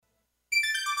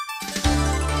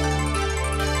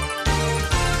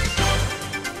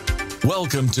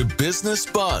Welcome to Business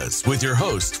Buzz with your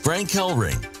host, Frank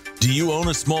Hellring. Do you own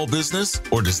a small business,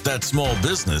 or does that small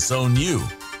business own you?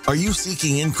 Are you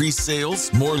seeking increased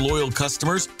sales, more loyal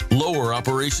customers, lower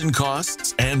operation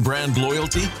costs, and brand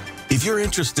loyalty? If you're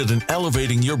interested in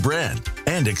elevating your brand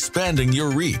and expanding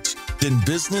your reach, then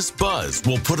Business Buzz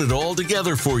will put it all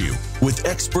together for you with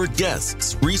expert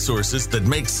guests, resources that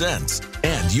make sense,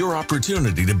 and your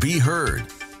opportunity to be heard.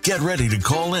 Get ready to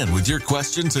call in with your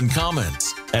questions and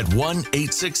comments at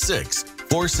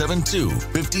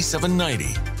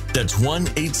 1-866-472-5790. That's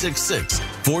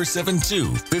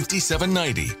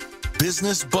 1-866-472-5790.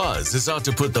 Business Buzz is out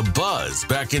to put the buzz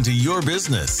back into your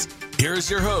business. Here's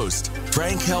your host,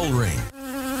 Frank Hellring.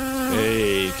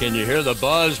 Hey, can you hear the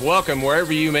buzz? Welcome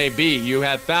wherever you may be. You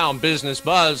have found Business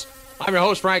Buzz. I'm your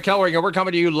host, Frank Hellring, and we're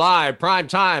coming to you live, prime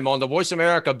time, on the Voice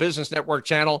America Business Network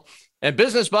channel. And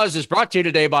Business Buzz is brought to you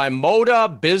today by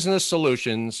Moda Business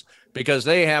Solutions, because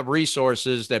they have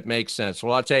resources that make sense.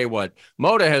 Well, I'll tell you what,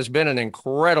 Moda has been an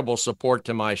incredible support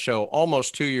to my show,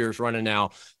 almost 2 years running now.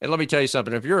 And let me tell you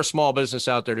something, if you're a small business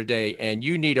out there today and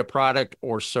you need a product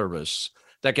or service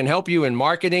that can help you in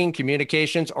marketing,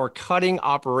 communications, or cutting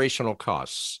operational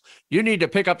costs, you need to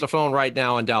pick up the phone right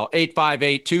now and dial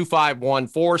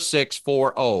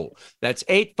 858-251-4640. That's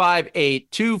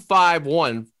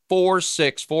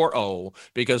 858-251-4640,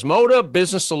 because Moda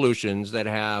Business Solutions, that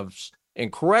have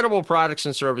incredible products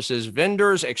and services,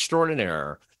 vendors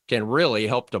extraordinaire, can really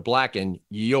help to blacken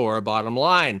your bottom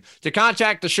line. To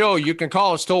contact the show, you can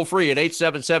call us toll free at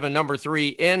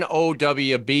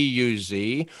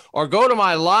 877-3NOWBUZ, or go to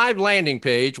my live landing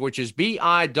page, which is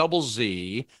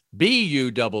BIZZ.live,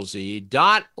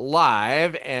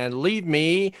 and leave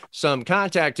me some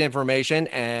contact information,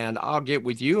 and I'll get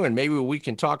with you, and maybe we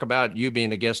can talk about you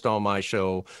being a guest on my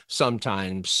show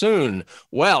sometime soon.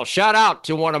 Well, shout out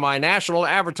to one of my national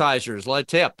advertisers,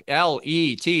 Letip,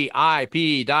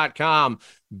 LETIP.com,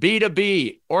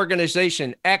 B2B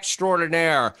organization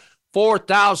extraordinaire.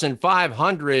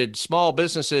 4,500 small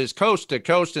businesses coast to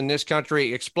coast in this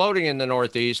country, exploding in the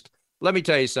Northeast. Let me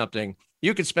tell you something.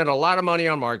 You could spend a lot of money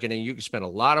on marketing. You could spend a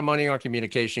lot of money on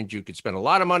communications. You could spend a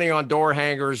lot of money on door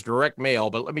hangers, direct mail.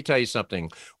 But let me tell you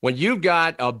something. When you've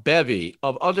got a bevy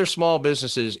of other small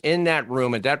businesses in that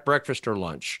room at that breakfast or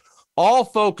lunch, all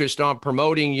focused on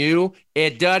promoting you,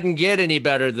 it doesn't get any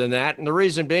better than that. And the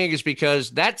reason being is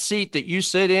because that seat that you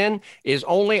sit in is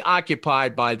only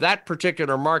occupied by that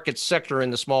particular market sector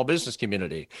in the small business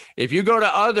community. If you go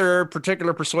to other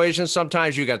particular persuasions,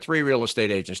 sometimes you got 3 real estate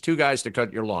agents, 2 guys to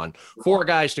cut your lawn, 4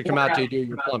 guys to come out to do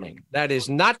your plumbing. That is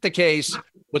not the case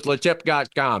with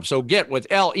Letip.com. So get with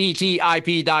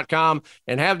LETIP.com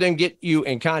and have them get you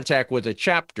in contact with a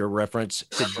chapter reference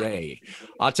today.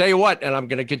 I'll tell you what, and I'm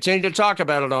going to continue to talk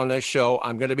about it on this show.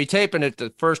 I'm going to be taping it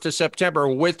the 1st of September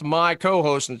with my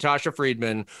co-host, Natasha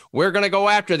Friedman. We're going to go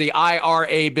after the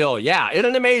IRA bill. Yeah, isn't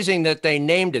it amazing that they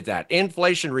named it that?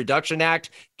 Inflation Reduction Act.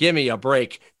 Give me a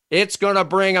break. It's going to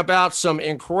bring about some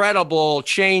incredible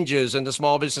changes in the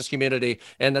small business community.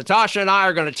 And Natasha and I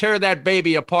are going to tear that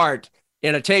baby apart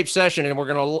in a tape session, and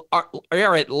we're going to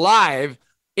air it live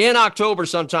in October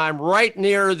sometime, right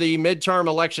near the midterm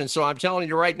election. So I'm telling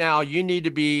you right now, you need to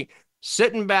be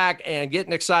sitting back and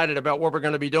getting excited about what we're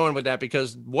going to be doing with that,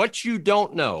 because what you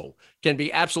don't know can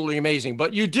be absolutely amazing.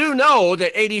 But you do know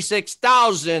that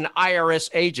 86,000 IRS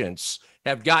agents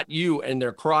have got you in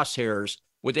their crosshairs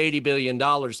with $80 billion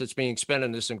that's being spent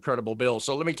in this incredible bill.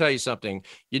 So let me tell you something.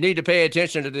 You need to pay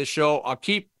attention to this show. I'll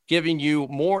keep giving you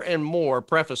more and more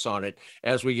preface on it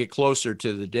as we get closer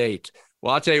to the date.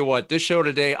 Well, I'll tell you what, this show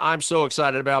today, I'm so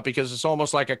excited about, because it's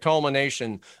almost like a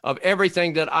culmination of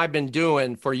everything that I've been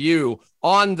doing for you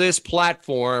on this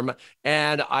platform.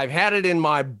 And I've had it in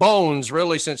my bones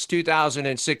really since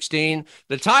 2016.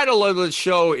 The title of the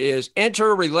show is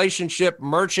Interrelationship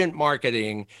Merchant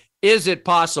Marketing. Is it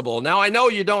possible? Now, I know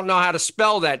you don't know how to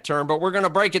spell that term, but we're going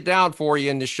to break it down for you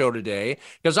in this show today,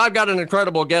 because I've got an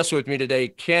incredible guest with me today,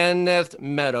 Kenneth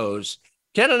Meadows.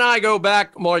 Ken and I go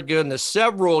back, my goodness,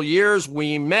 several years.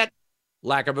 We met,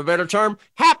 lack of a better term,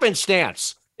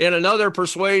 happenstance in another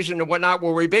persuasion and whatnot,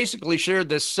 where we basically shared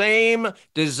the same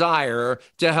desire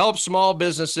to help small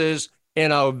businesses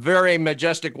in a very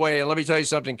majestic way. And let me tell you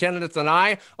something, Kenneth and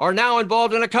I are now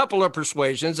involved in a couple of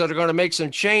persuasions that are going to make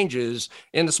some changes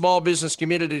in the small business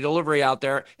community delivery out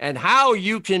there, and how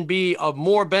you can be of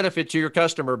more benefit to your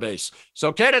customer base.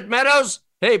 So Kenneth Meadows,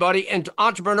 hey buddy, and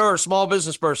entrepreneur, small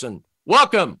business person,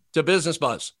 welcome to Business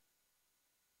Buzz.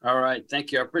 All right.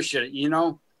 Thank you. I appreciate it. You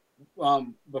know,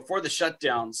 before the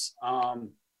shutdowns,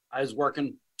 I was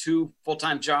working 2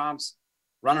 full-time jobs,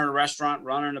 running a restaurant,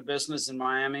 running a business in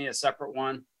Miami, a separate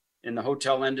one. in the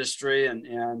hotel industry. And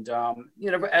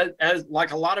you know, as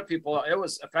like a lot of people, it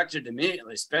was affected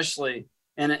immediately, especially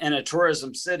in a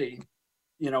tourism city,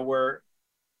 you know, where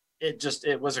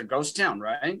it was a ghost town,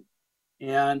 right?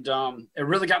 And it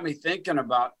really got me thinking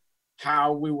about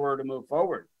how we were to move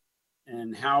forward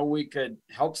and how we could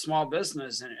help small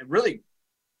business. And it really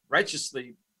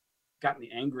righteously got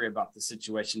me angry about the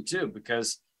situation too,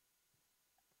 because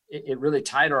it really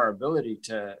tied our ability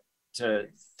to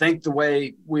think the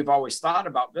way we've always thought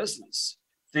about business.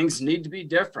 Things need to be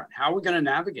different. How are we going to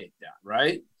navigate that,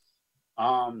 right?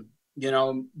 You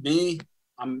know,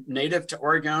 I'm native to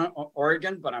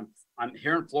Oregon, but I'm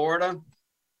here in Florida.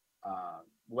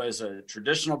 Was a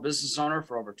traditional business owner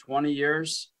for over 20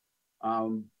 years.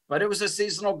 But it was a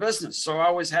seasonal business. So I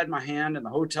always had my hand in the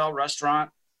hotel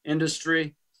restaurant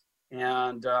industry.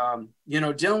 And, you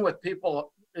know, dealing with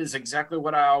people is exactly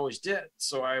what I always did.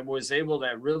 So I was able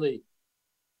to really,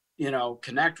 you know,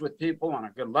 connect with people on a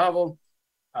good level,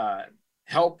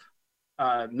 help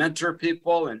mentor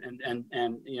people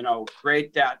and you know,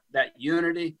 create that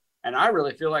unity. And I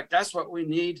really feel like that's what we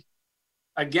need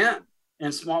again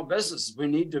in small businesses. We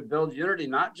need to build unity,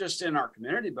 not just in our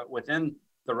community, but within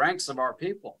the ranks of our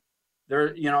people.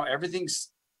 There, you know,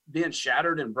 everything's being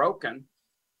shattered and broken.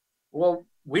 Well,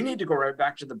 we need to go right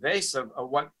back to the base of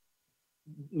what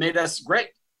made us great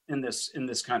in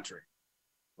this country,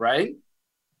 right?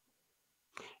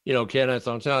 You know, Kenneth,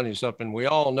 I'm telling you something. We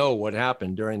all know what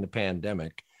happened during the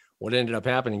pandemic. What ended up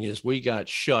happening is we got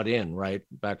shut in, right,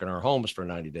 back in our homes for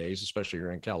 90 days, especially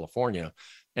here in California.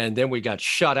 And then we got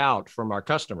shut out from our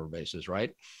customer bases,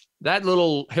 right? That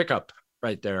little hiccup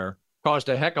right there caused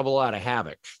a heck of a lot of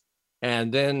havoc.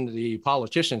 And then the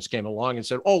politicians came along and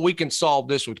said, oh, we can solve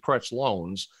this with crutch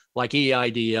loans, like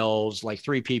EIDLs, like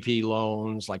 3PP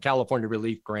loans, like California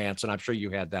relief grants. And I'm sure you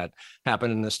had that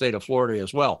happen in the state of Florida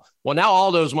as well. Well, now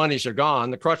all those monies are gone.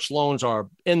 The crutch loans are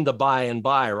in the by and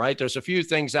by, right? There's a few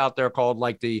things out there called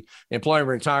like the employment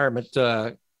retirement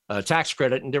tax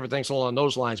credit and different things along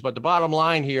those lines. But the bottom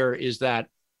line here is that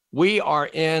we are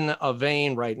in a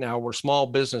vein right now where small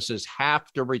businesses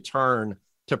have to return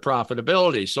to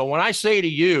profitability. So when I say to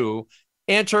you,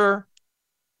 enter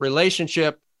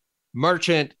relationship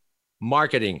merchant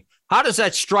marketing, how does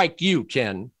that strike you,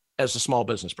 Ken, as a small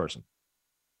business person?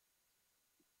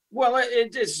 Well,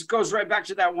 it just goes right back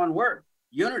to that one word,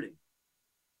 unity,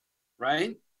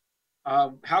 right?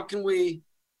 How can we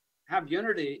have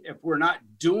unity if we're not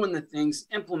doing the things,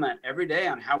 implement every day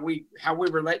on how we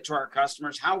relate to our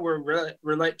customers, how we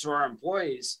relate to our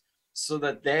employees, so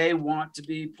that they want to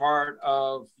be part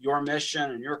of your mission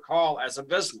and your call as a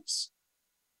business?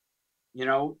 You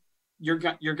know, you're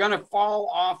going to fall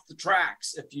off the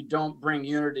tracks if you don't bring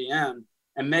unity in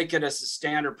and make it as a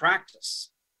standard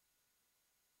practice.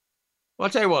 Well, I'll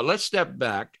tell you what, let's step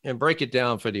back and break it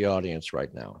down for the audience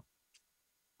right now.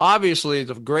 Obviously,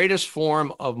 the greatest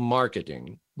form of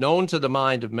marketing known to the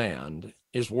mind of man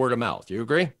is word of mouth. You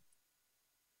agree?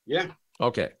 Yeah.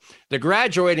 Okay. The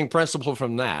graduating principle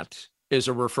from that is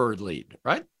a referred lead,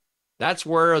 right? That's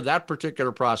where that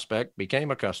particular prospect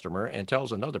became a customer and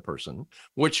tells another person,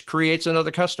 which creates another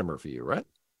customer for you, right?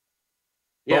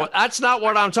 Yeah. But that's not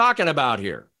what I'm talking about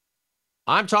here.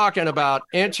 I'm talking about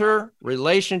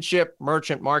inter-relationship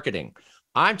merchant marketing.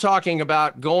 I'm talking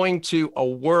about going to a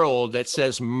world that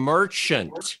says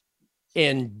merchant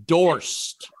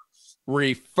endorsed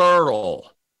referral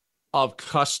of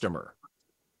customer.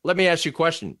 Let me ask you a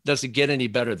question. Does it get any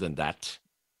better than that?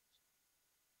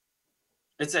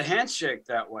 It's a handshake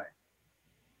that way.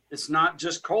 It's not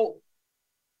just cold,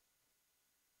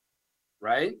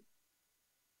 right?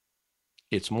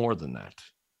 It's more than that.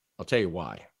 I'll tell you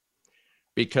why.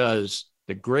 Because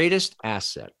the greatest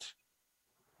asset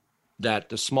that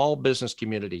the small business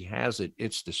community has at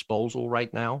its disposal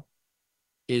right now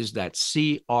is that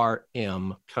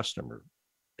CRM customer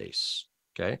base,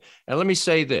 okay? And let me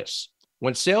say this.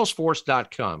 When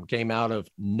Salesforce.com came out of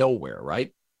nowhere,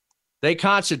 right? They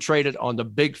concentrated on the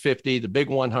big 50, the big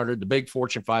 100, the big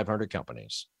Fortune 500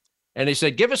 companies. And they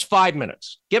said, give us 5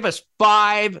 minutes. Give us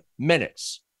 5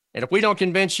 minutes. And if we don't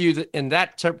convince you that in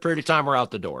that period of time, we're out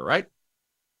the door, right?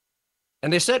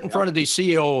 And they sat in front of these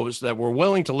CEOs that were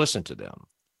willing to listen to them.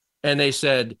 And they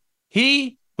said,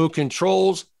 he who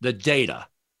controls the data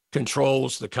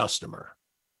controls the customer.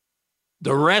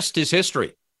 The rest is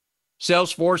history.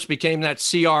 Salesforce became that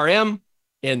CRM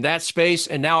in that space.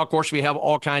 And now, of course, we have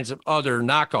all kinds of other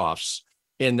knockoffs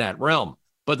in that realm.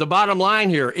 But the bottom line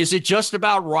here, is it just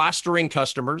about rostering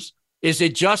customers? Is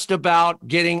it just about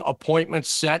getting appointments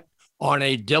set on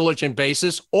a diligent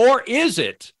basis? Or is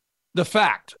it the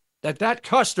fact that that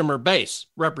customer base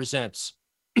represents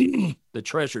the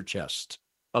treasure chest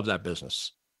of that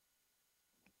business.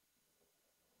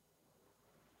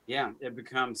 Yeah, it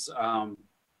becomes a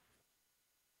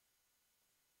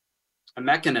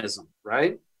mechanism,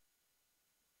 right?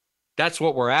 That's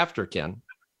what we're after, Ken.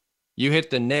 You hit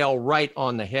the nail right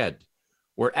on the head.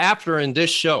 We're after in this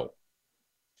show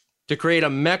to create a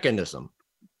mechanism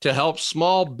to help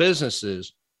small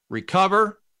businesses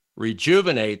recover,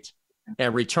 rejuvenate,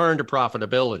 and return to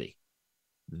profitability.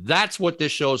 That's what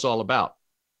this show is all about.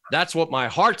 That's what my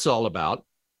heart's all about.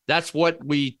 That's what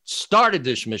we started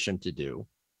this mission to do.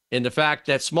 In the fact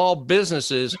that small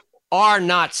businesses are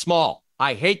not small.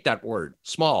 I hate that word,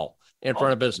 small, in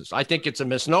front of business. I think it's a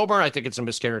misnomer. I think it's a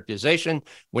mischaracterization.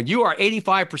 When you are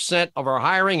 85% of our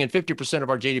hiring and 50% of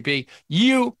our GDP,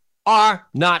 you are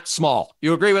not small.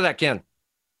 You agree with that, Ken?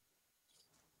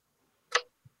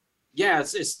 Yeah,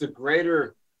 it's the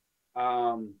greater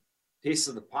piece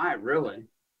of the pie, really,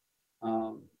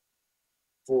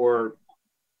 for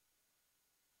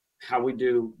how we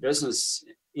do business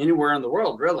anywhere in the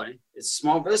world, really. It's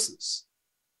small business.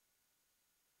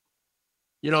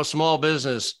 You know, small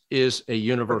business is a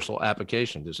universal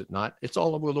application, is it not? It's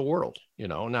all over the world. You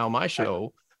know, now my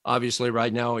show, obviously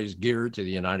right now is geared to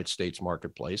the United States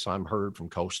marketplace. I'm heard from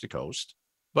coast to coast,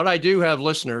 but I do have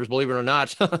listeners, believe it or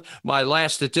not. My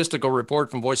last statistical report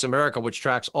from Voice America, which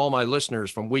tracks all my listeners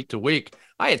from week to week,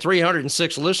 I had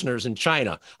 306 listeners in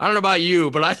China. I don't know about you,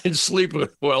 but I didn't sleep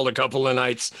well a couple of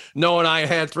nights knowing I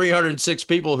had 306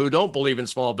 people who don't believe in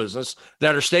small business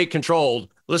that are state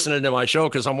controlled listening to my show,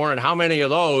 because I'm wondering how many of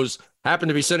those happen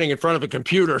to be sitting in front of a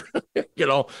computer, you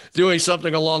know, doing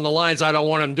something along the lines I don't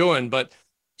want them doing. But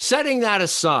setting that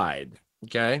aside,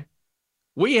 okay,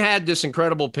 we had this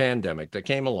incredible pandemic that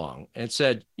came along and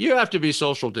said, you have to be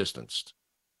social distanced.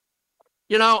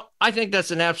 You know, I think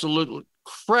that's an absolute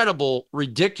credible,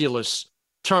 ridiculous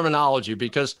terminology,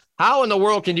 because how in the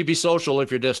world can you be social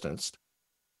if you're distanced?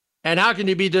 And how can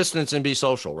you be distanced and be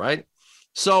social, right?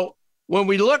 So when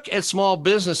we look at small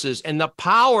businesses and the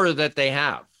power that they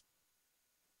have,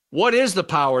 what is the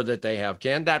power that they have,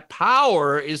 Ken? That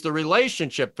power is the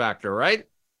relationship factor, right?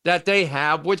 That they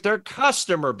have with their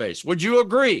customer base. Would you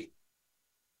agree?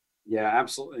 Yeah,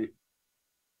 absolutely.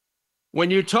 When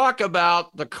you talk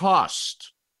about the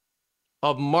cost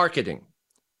of marketing,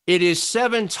 it is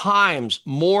 7 times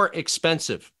more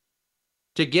expensive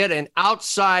to get an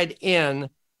outside-in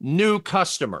new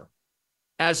customer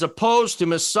as opposed to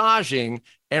massaging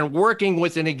and working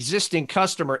with an existing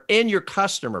customer in your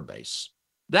customer base.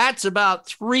 That's about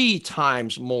 3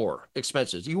 times more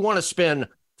expensive. You want to spend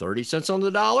 30 cents on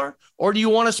the dollar, or do you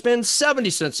want to spend 70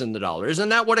 cents on the dollar? Isn't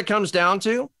that what it comes down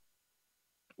to?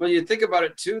 Well, you think about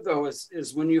it too, though,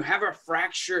 is when you have a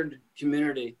fractured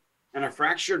community and a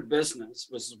fractured business,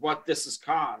 which is what this has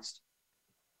caused,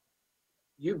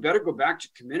 you better go back to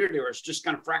community or it's just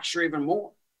going to fracture even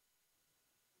more.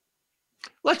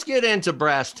 Let's get into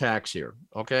brass tacks here,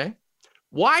 okay?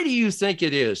 Why do you think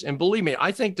it is? And believe me,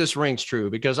 I think this rings true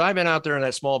because I've been out there in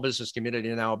that small business community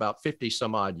now about 50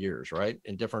 some odd years, right?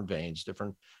 In different veins,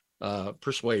 different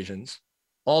persuasions,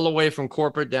 all the way from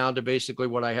corporate down to basically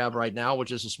what I have right now,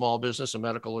 which is a small business, a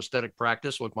medical aesthetic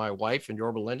practice with my wife and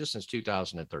Yorba Linda since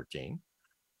 2013.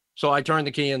 So I turn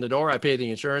the key in the door. I pay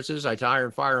the insurances. I hire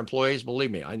and fire employees.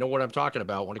 Believe me, I know what I'm talking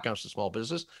about when it comes to small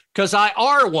business because I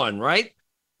are one, right?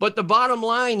 But the bottom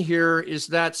line here is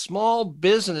that small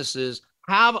businesses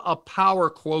have a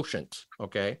power quotient,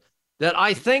 okay, that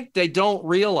I think they don't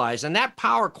realize. And that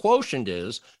power quotient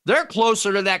is they're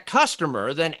closer to that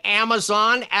customer than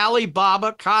Amazon,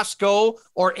 Alibaba, Costco,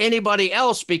 or anybody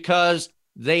else because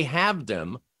they have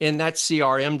them in that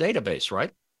CRM database,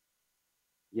 right?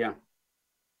 Yeah.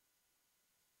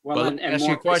 Well, but let me ask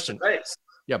you a question.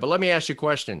 Yeah, but let me ask you a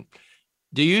question.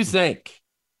 Do you think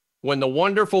when the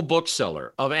wonderful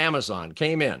bookseller of Amazon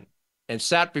came in and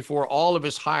sat before all of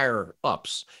his higher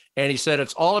ups, and he said,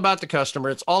 it's all about the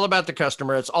customer, it's all about the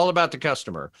customer, it's all about the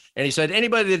customer. And he said,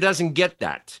 anybody that doesn't get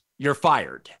that, you're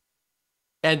fired.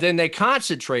 And then they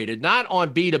concentrated not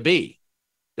on B2B.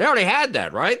 They already had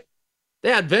that, right? They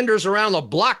had vendors around the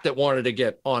block that wanted to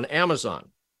get on Amazon.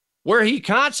 Where he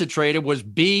concentrated was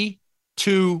B2C.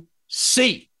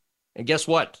 And guess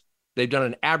what? They've done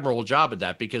an admirable job at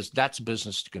that because that's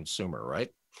business to consumer, right?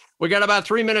 We got about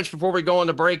 3 minutes before we go on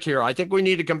the break here. I think we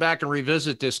need to come back and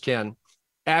revisit this, Ken,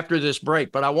 after this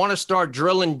break. But I want to start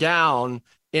drilling down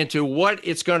into what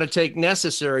it's going to take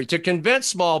necessary to convince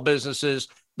small businesses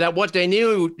that what they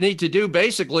need to do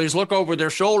basically is look over their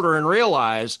shoulder and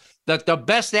realize that the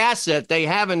best asset they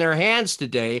have in their hands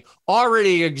today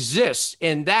already exists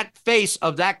in that face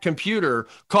of that computer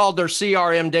called their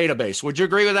CRM database. Would you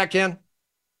agree with that, Ken?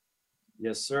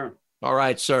 Yes, sir. All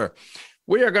right, sir.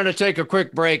 We are going to take a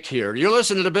quick break here. You're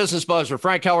listening to Business Buzz with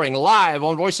Frank Hellring live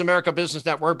on Voice America Business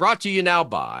Network, brought to you now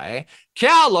by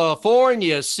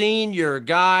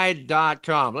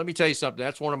CaliforniaSeniorGuide.com. Let me tell you something.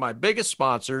 That's one of my biggest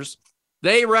sponsors.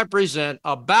 They represent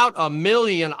about 1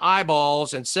 million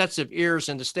eyeballs and sets of ears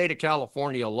in the state of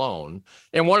California alone,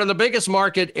 in one of the biggest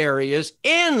market areas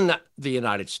in the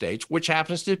United States, which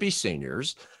happens to be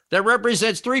seniors, that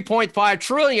represents $3.5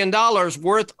 trillion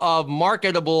worth of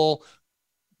marketable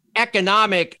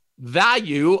economic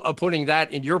value of putting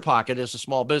that in your pocket as a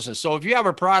small business. So if you have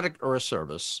a product or a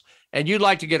service and you'd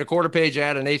like to get a quarter-page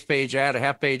ad, an eighth-page ad, a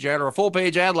half-page ad, or a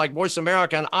full-page ad like Voice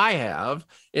America and I have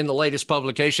in the latest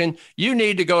publication, you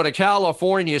need to go to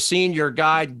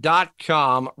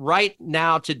CaliforniaSeniorGuide.com right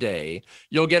now today.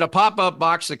 You'll get a pop-up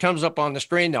box that comes up on the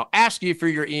screen. They'll ask you for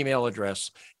your email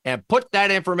address and put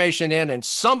that information in, and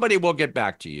somebody will get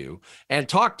back to you and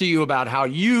talk to you about how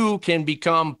you can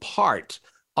become part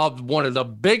of one of the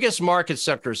biggest market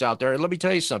sectors out there. And let me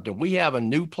tell you something. We have a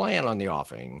new plan on the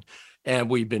offing, and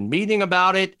we've been meeting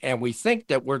about it, and we think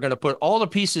that we're going to put all the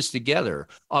pieces together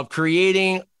of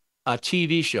creating a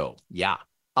TV show. Yeah,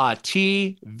 a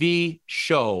TV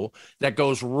show that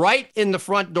goes right in the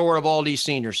front door of all these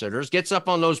senior centers, gets up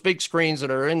on those big screens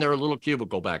that are in their little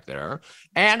cubicle back there,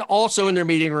 and also in their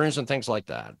meeting rooms and things like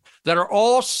that, that are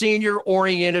all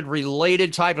senior-oriented,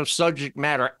 related type of subject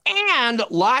matter, and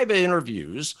live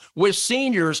interviews with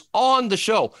seniors on the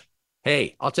show.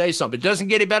 Hey, I'll tell you something. It doesn't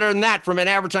get any better than that from an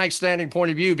advertising standing point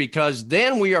of view, because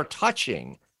then we are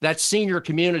touching that senior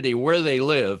community where they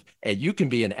live, and you can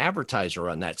be an advertiser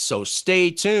on that. So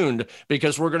stay tuned,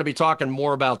 because we're going to be talking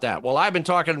more about that. Well, I've been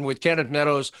talking with Kenneth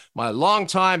Meadows, my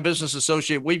longtime business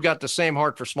associate. We've got the same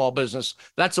heart for small business.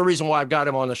 That's the reason why I've got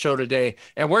him on the show today.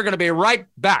 And we're going to be right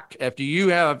back after you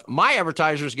have my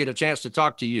advertisers get a chance to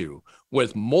talk to you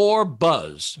with more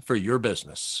buzz for your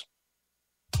business.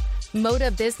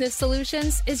 Moda Business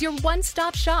Solutions is your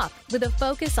one-stop shop with a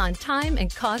focus on time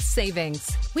and cost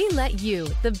savings. We let you,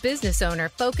 the business owner,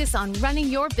 focus on running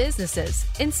your businesses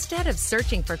instead of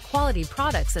searching for quality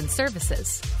products and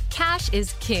services. Cash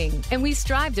is king, and we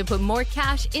strive to put more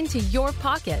cash into your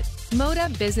pocket.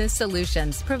 Moda Business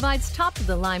Solutions provides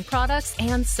top-of-the-line products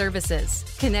and services,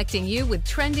 connecting you with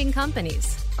trending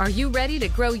companies. Are you ready to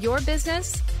grow your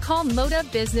business? Call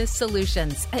Moda Business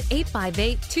Solutions at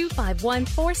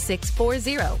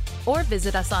 858-251-4640 or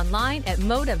visit us online at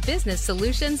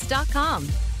modabusinesssolutions.com.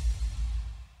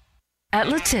 At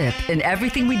LaTip, in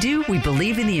everything we do, we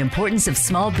believe in the importance of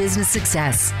small business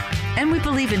success. And we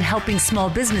believe in helping small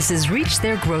businesses reach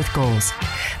their growth goals.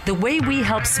 The way we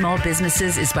help small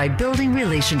businesses is by building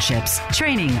relationships,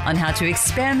 training on how to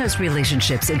expand those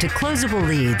relationships into closable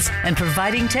leads, and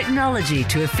providing technology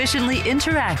to efficiently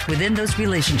interact within those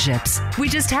relationships. We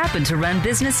just happen to run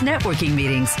business networking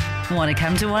meetings. Want to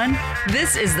come to one?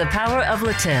 This is the power of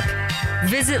LaTip.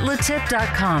 Visit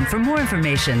LaTip.com for more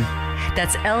information.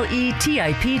 That's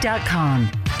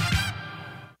LETIP.com.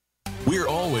 We're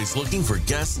always looking for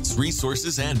guests,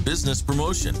 resources, and business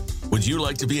promotion. Would you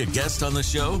like to be a guest on the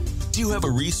show? Do you have a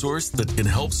resource that can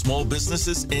help small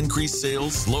businesses increase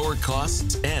sales, lower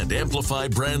costs, and amplify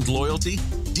brand loyalty?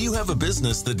 Do you have a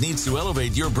business that needs to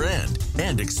elevate your brand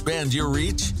and expand your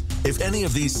reach? If any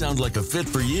of these sound like a fit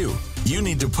for you, you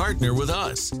need to partner with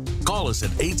us. Call us at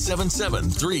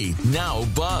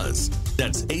 877-3-NOW-BUZZ.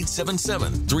 That's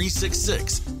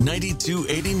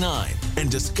 877-366-9289 and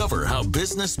discover how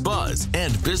Business Buzz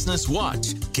and Business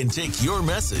Watch can take your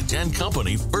message and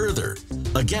company further.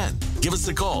 Again, give us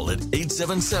a call at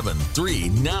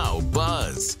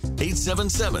 877-3-NOW-BUZZ.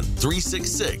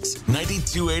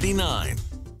 877-366-9289.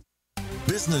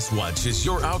 Business Watch is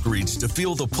your outreach to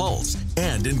feel the pulse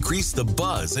and increase the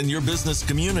buzz in your business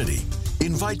community.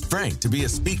 Invite Frank to be a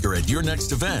speaker at your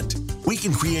next event. We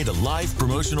can create a live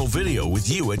promotional video with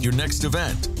you at your next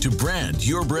event to brand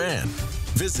your brand.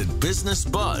 Visit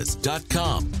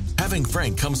businessbuzz.com. Having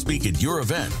Frank come speak at your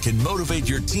event can motivate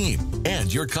your team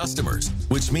and your customers,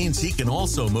 which means he can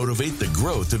also motivate the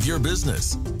growth of your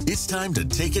business. It's time to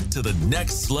take it to the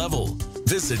next level.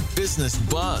 Visit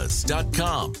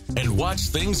businessbuzz.com and watch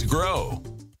things grow.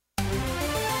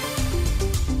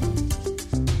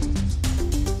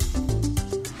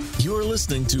 You're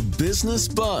listening to Business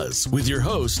Buzz with your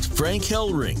host, Frank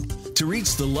Hellring. To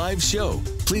reach the live show,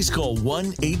 please call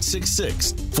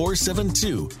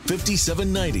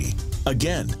 1-866-472-5790.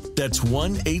 Again, that's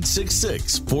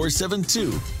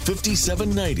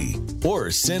 1-866-472-5790. Or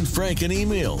send Frank an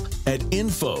email at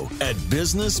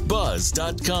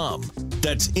info@businessbuzz.com.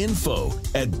 That's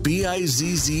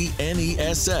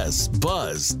info@BIZZNESS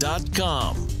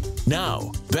buzz.com.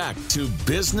 Now, back to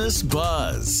Business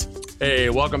Buzz. Hey,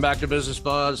 welcome back to Business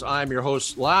Buzz. I'm your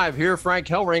host live here, Frank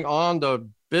Hellring, on the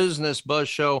Business Buzz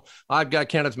Show. I've got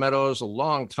Kenneth Meadows, a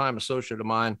longtime associate of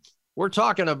mine. We're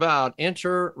talking about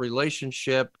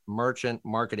interrelationship merchant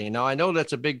marketing. Now, I know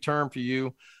that's a big term for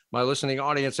you, my listening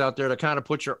audience out there, to kind of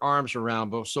put your arms around.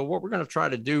 But so what we're going to try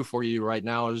to do for you right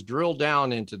now is drill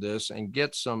down into this and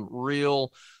get some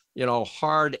real,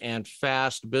 hard and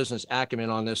fast business acumen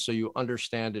on this so you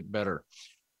understand it better.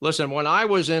 Listen, when I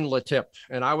was in LaTip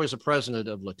and I was the president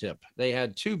of LaTip, they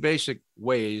had two basic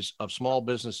ways of small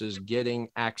businesses getting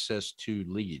access to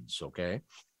leads, okay?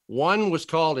 One was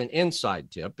called an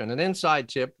inside tip, and an inside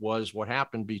tip was what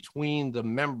happened between the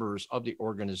members of the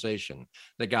organization.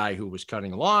 The guy who was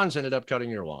cutting lawns ended up cutting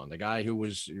your lawn. The guy who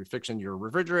was fixing your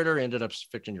refrigerator ended up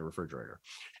fixing your refrigerator.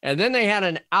 And then they had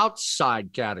an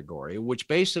outside category, which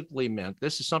basically meant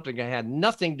this is something that had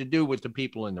nothing to do with the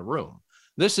people in the room.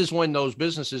 This is when those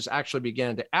businesses actually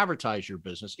began to advertise your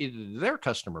business, either to their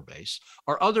customer base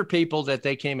or other people that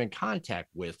they came in contact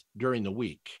with during the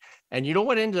week. And you know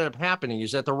what ended up happening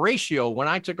is that the ratio when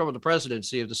I took over the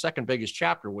presidency of the second biggest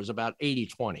chapter was about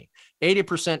 80-20,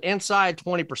 80% inside,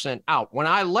 20% out. When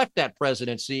I left that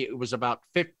presidency, it was about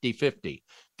 50-50,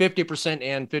 50%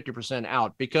 in, 50%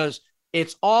 out, because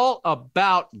it's all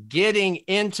about getting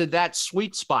into that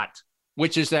sweet spot,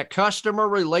 which is that customer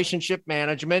relationship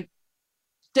management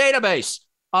database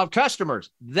of customers.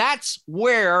 That's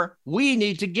where we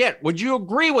need to get. Would you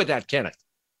agree with that, Kenneth?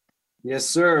 Yes,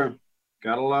 sir.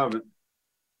 Gotta love it.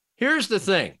 Here's the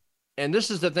thing, and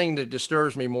this is the thing that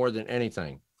disturbs me more than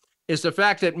anything, is the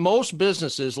fact that most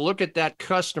businesses look at that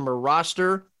customer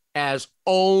roster as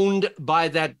owned by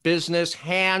that business,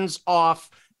 hands off.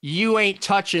 You ain't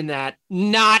touching that.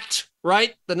 Not,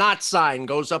 right? The not sign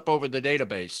goes up over the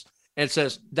database and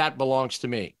says, that belongs to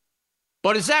me.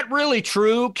 But is that really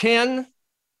true, Ken?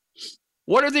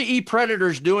 What are the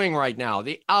e-predators doing right now?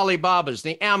 The Alibabas,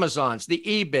 the Amazons, the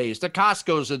eBays, the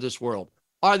Costcos of this world.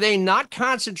 Are they not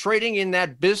concentrating in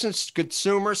that business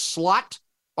consumer slot?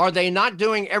 Are they not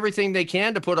doing everything they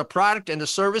can to put a product and a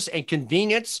service and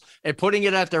convenience and putting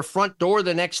it at their front door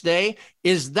the next day?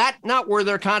 Is that not where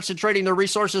they're concentrating their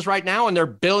resources right now and their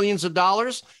billions of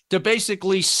dollars to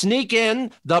basically sneak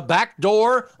in the back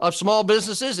door of small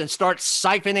businesses and start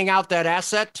siphoning out that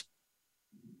asset?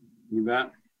 You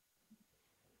bet.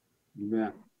 You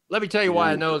bet. Let me tell you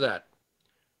why I know that.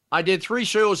 I did 3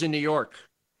 shows in New York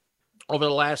over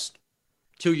the last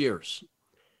 2 years.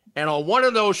 And on one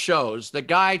of those shows, the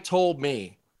guy told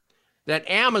me that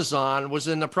Amazon was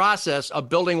in the process of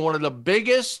building one of the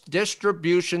biggest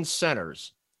distribution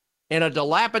centers in a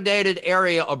dilapidated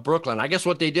area of Brooklyn. I guess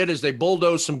what they did is they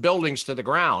bulldozed some buildings to the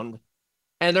ground,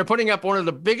 and they're putting up one of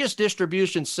the biggest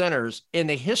distribution centers in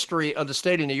the history of the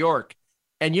state of New York.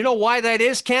 And you know why that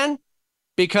is, Ken?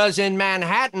 Because in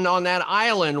Manhattan, on that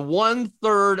island,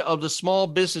 1/3 of the small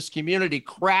business community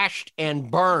crashed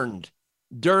and burned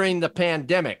during the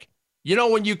pandemic. You know,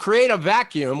 when you create a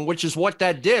vacuum, which is what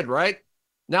that did, right?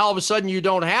 Now, all of a sudden, you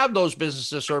don't have those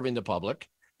businesses serving the public.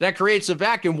 That creates a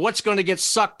vacuum. What's going to get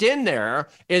sucked in there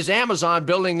is Amazon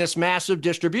building this massive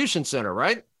distribution center,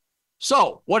 right?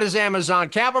 So what is Amazon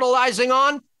capitalizing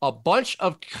on? A bunch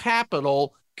of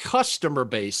capital customer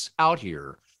base out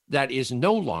here that is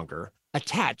no longer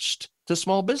attached to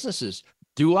small businesses.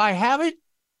 Do I have it?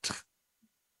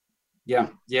 Yeah.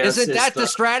 Isn't that the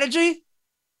strategy?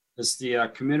 It's the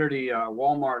community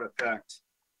Walmart effect.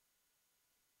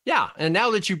 Yeah. And now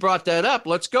that you brought that up,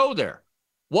 let's go there.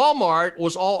 Walmart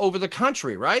was all over the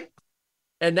country, right?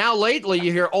 And now lately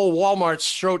you hear, Walmart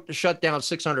shut down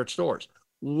 600 stores.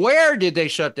 Where did they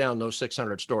shut down those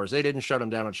 600 stores? They didn't shut them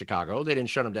down in Chicago. They didn't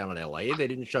shut them down in LA. They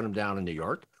didn't shut them down in New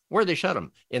York. Where they shut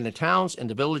them? In the towns and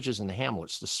the villages and the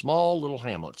hamlets, the small little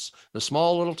hamlets, the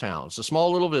small little towns, the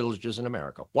small little villages in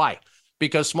America. Why?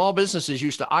 Because small businesses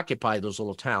used to occupy those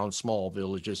little towns, small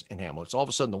villages, and hamlets. All of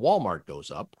a sudden, the Walmart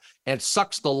goes up and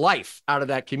sucks the life out of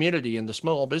that community and the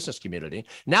small business community.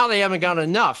 Now they haven't got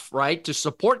enough, right, to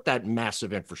support that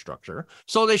massive infrastructure.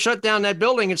 So they shut down that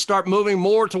building and start moving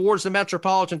more towards the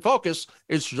metropolitan focus,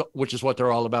 which is what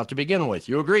they're all about to begin with.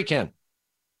 You agree, Ken?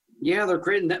 Yeah, they're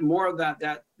creating that more of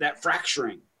that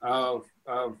fracturing of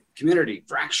community,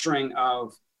 fracturing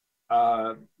of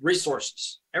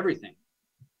resources, everything.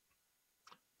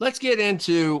 Let's get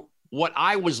into what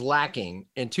I was lacking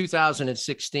in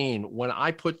 2016 when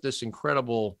I put this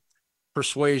incredible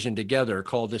persuasion together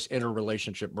called this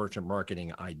interrelationship merchant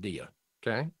marketing idea.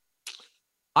 Okay.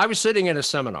 I was sitting in a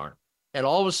seminar and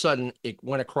all of a sudden it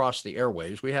went across the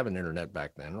airwaves. We have an internet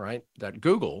back then, right? That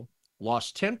Google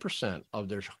lost 10% of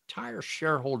their entire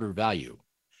shareholder value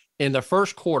in the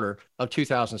first quarter of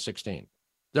 2016.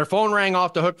 Their phone rang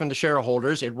off the hook from the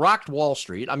shareholders. It rocked Wall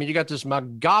Street. I mean, you got this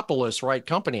megapolis, right,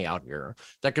 company out here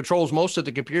that controls most of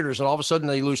the computers, and all of a sudden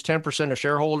they lose 10% of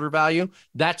shareholder value.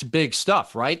 That's big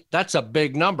stuff, right? That's a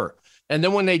big number. And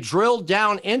then when they drilled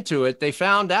down into it, they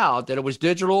found out that it was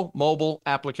digital mobile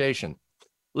application.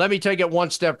 Let me take it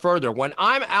one step further. When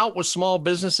I'm out with small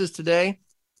businesses today,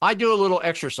 I do a little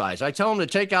exercise. I tell them to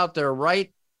take out their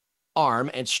right arm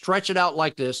and stretch it out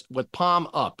like this with palm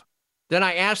up. Then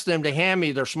I ask them to hand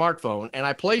me their smartphone, and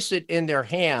I place it in their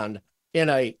hand in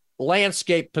a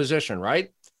landscape position,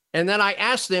 right? And then I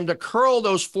ask them to curl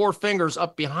those 4 fingers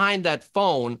up behind that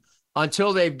phone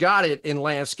until they've got it in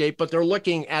landscape, but they're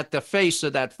looking at the face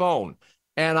of that phone.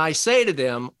 And I say to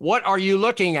them, what are you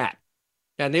looking at?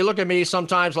 And they look at me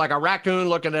sometimes like a raccoon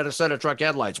looking at a set of truck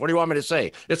headlights. What do you want me to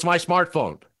say? It's my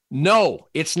smartphone. No,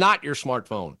 it's not your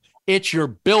smartphone. It's your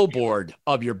billboard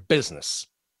of your business.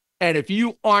 And if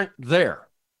you aren't there,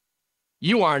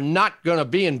 you are not going to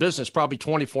be in business probably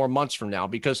 24 months from now,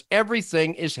 because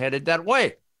everything is headed that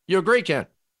way. You agree, Ken?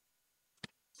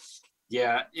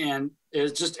 Yeah, and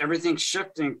it's just everything's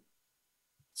shifting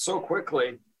so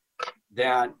quickly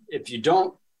that if you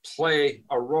don't play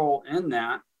a role in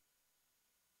that,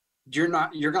 you're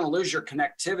going to lose your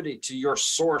connectivity to your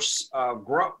source of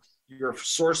growth, your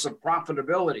source of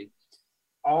profitability,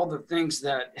 all the things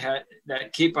that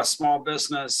keep a small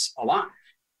business alive.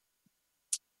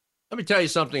 Let me tell you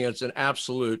something that's an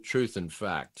absolute truth and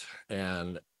fact.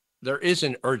 And there is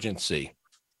an urgency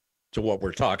to what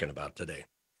we're talking about today,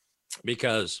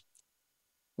 because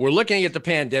we're looking at the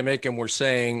pandemic and we're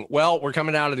saying, well, we're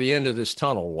coming out of the end of this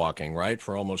tunnel walking, right,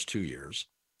 for almost 2 years.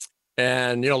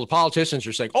 And, the politicians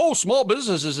are saying, oh, small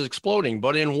business is exploding,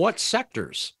 but in what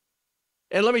sectors?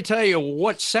 And let me tell you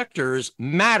what sectors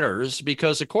matters,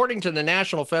 because according to the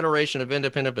National Federation of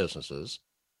Independent Businesses,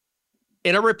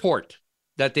 in a report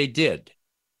that they did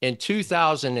in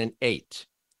 2008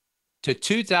 to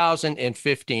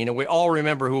 2015, and we all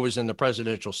remember who was in the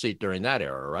presidential seat during that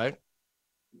era, right?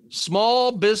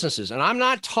 Small businesses, and I'm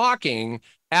not talking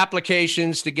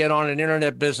applications to get on an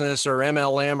internet business or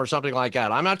MLM or something like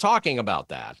that. I'm not talking about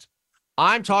that.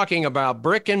 I'm talking about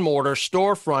brick and mortar,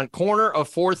 storefront, corner of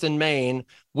 4th and Main.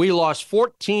 We lost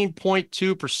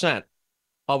 14.2%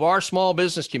 of our small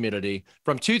business community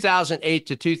from 2008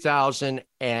 to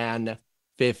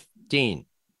 2015.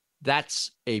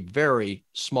 That's a very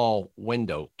small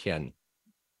window, Ken.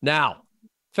 Now,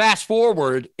 fast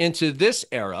forward into this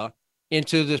era,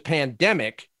 into the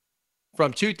pandemic,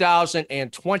 from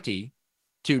 2020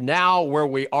 to now where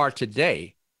we are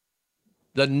today.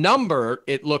 The number,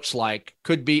 it looks like,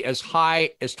 could be as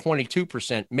high as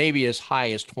 22%, maybe as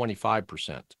high as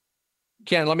 25%.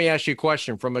 Ken, let me ask you a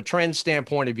question. From a trend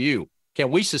standpoint of view,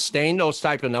 can we sustain those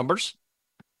type of numbers?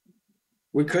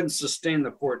 We couldn't sustain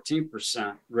the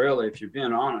 14%, really, if you're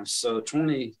being honest. So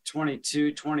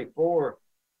 2022, 24,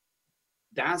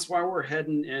 that's why we're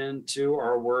heading into,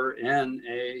 or we're in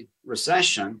a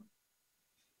recession,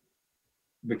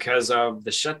 because of the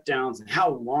shutdowns and how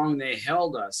long they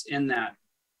held us in that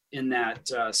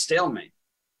stalemate,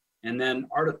 and then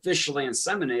artificially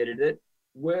inseminated it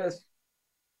with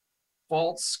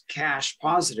false cash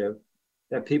positive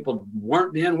that people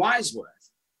weren't being wise with.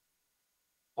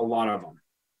 A lot of them.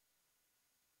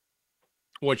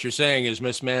 What you're saying is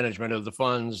mismanagement of the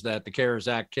funds that the CARES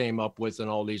Act came up with and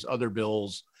all these other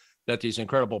bills that these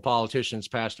incredible politicians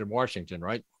passed in Washington,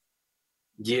 right?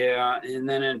 Yeah, and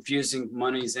then infusing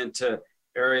monies into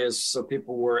areas so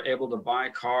people were able to buy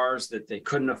cars that they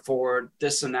couldn't afford,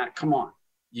 this and that. Come on,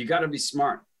 you got to be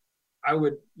smart. I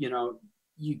would, you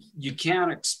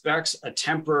can't expect a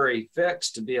temporary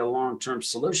fix to be a long-term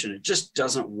solution. It just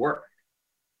doesn't work.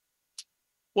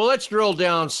 Well, let's drill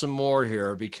down some more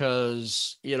here,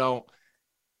 because,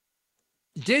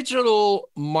 digital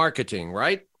marketing,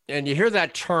 right? And you hear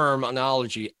that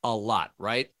terminology a lot,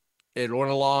 right? It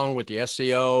went along with the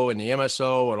SEO and the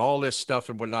MSO and all this stuff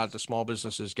and whatnot the small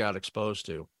businesses got exposed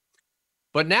to.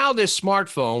 But now this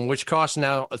smartphone, which costs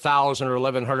now $1,000 or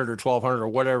 $1,100 or $1,200 or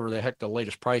whatever the heck the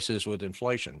latest price is with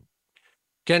inflation,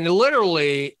 can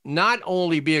literally not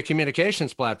only be a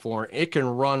communications platform, it can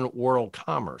run world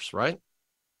commerce, right?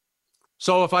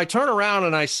 So if I turn around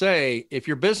and I say, if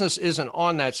your business isn't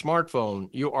on that smartphone,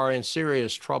 you are in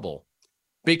serious trouble.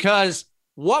 Because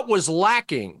what was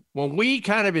lacking when we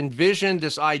kind of envisioned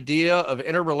this idea of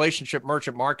interrelationship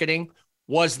merchant marketing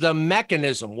was the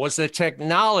mechanism, was the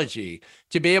technology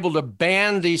to be able to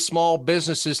band these small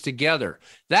businesses together.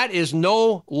 That is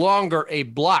no longer a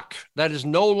block. That is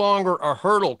no longer a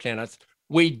hurdle, Kenneth.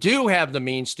 We do have the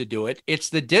means to do it. It's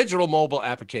the digital mobile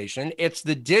application. It's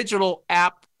the digital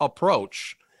app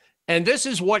approach. And this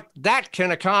is what that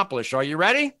can accomplish. Are you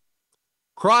ready?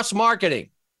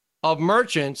 Cross-marketing of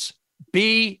merchants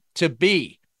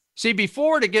B2B. See,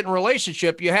 before, to get in a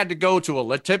relationship, you had to go to a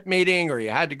LATIP meeting, or you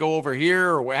had to go over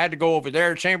here, or we had to go over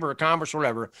there, Chamber of Commerce,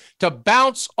 whatever, to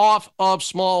bounce off of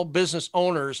small business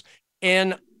owners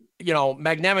in,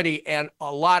 magnanimity and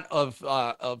a lot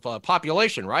of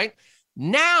population, right?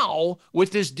 Now,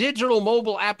 with this digital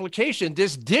mobile application,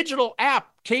 this digital app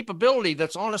capability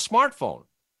that's on a smartphone,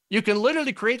 you can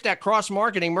literally create that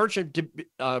cross-marketing merchant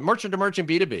to merchant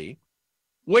B2B,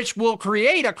 which will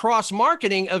create a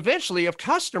cross-marketing eventually of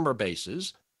customer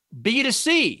bases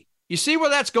B2C. You see where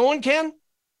that's going, Ken?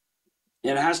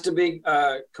 It has to be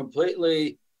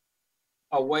completely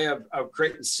a way of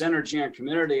creating synergy and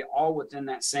community all within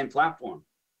that same platform.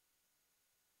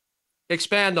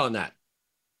 Expand on that.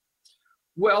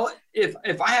 Well,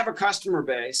 if I have a customer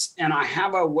base and I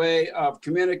have a way of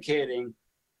communicating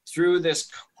through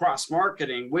this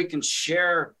cross-marketing, we can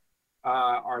share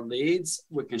our leads,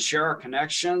 we can share our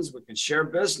connections, we can share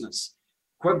business.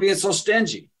 Quit being so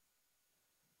stingy.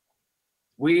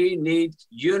 We need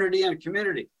unity and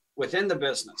community within the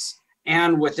business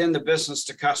and within the business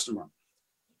to customer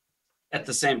at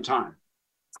the same time.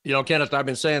 Kenneth, I've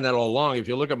been saying that all along. If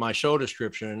you look at my show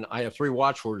description, I have 3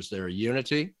 watchwords there: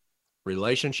 unity,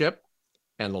 relationship,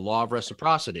 and the law of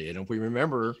reciprocity. And if we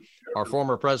remember our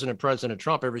former president, President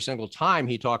Trump, every single time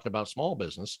he talked about small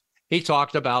business, he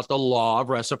talked about the law of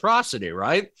reciprocity,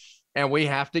 right? And we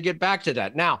have to get back to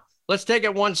that. Now, let's take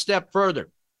it one step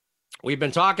further. We've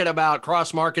been talking about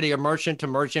cross-marketing of merchant to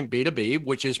merchant B2B,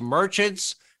 which is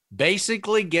merchants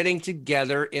basically getting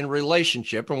together in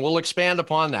relationship, and we'll expand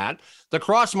upon that. The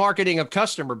cross-marketing of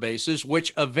customer bases,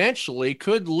 which eventually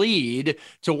could lead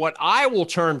to what I will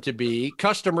term to be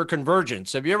customer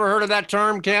convergence. Have you ever heard of that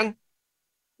term, Ken?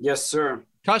 Yes, sir.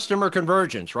 Customer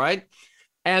convergence, right?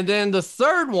 And then the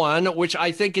third one, which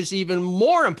I think is even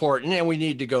more important and we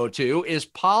need to go to, is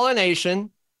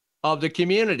pollination of the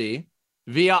community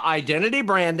via identity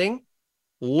branding,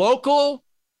 local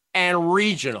and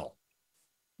regional.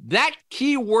 That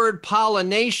keyword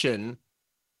pollination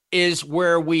is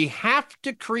where we have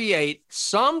to create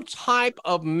some type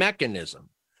of mechanism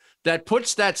that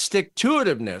puts that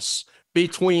stick-to-itiveness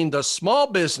between the small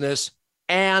business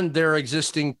and their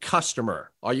existing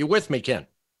customer. Are you with me, Ken?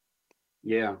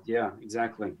 Yeah,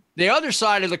 exactly. The other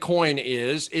side of the coin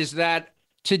is that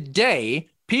today,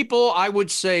 people, I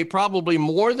would say probably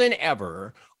more than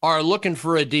ever, are looking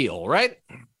for a deal, right?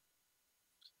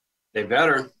 They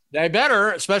better. They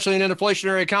better, especially in an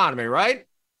inflationary economy, right?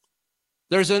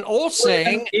 There's an old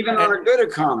saying. Even on a good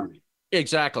economy.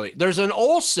 Exactly. There's an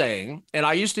old saying, and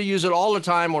I used to use it all the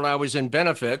time when I was in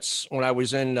benefits, when I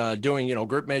was in doing,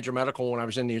 group major medical, when I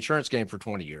was in the insurance game for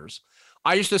 20 years.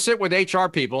 I used to sit with HR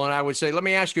people and I would say, let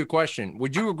me ask you a question.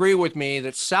 Would you agree with me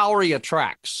that salary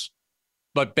attracts,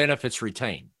 but benefits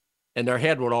retain? And their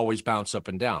head would always bounce up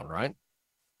and down, right?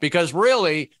 Because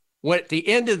really, at the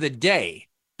end of the day,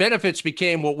 benefits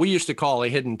became what we used to call a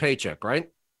hidden paycheck, right?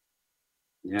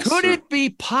 Yes, Could sir. it be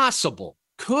possible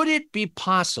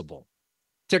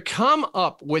to come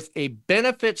up with a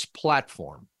benefits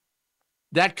platform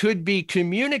that could be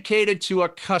communicated to a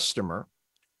customer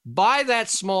by that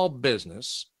small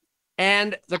business,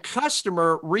 and the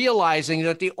customer realizing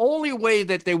that the only way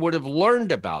that they would have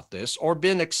learned about this or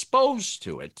been exposed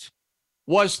to it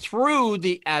was through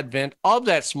the advent of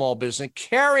that small business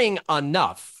caring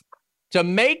enough to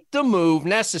make the move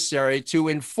necessary to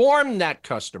inform that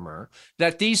customer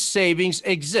that these savings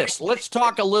exist? Let's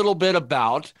talk a little bit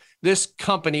about this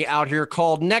company out here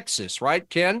called Nexus, right,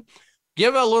 Ken?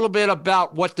 Give a little bit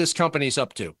about what this company's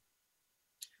up to.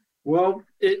 Well,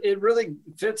 it really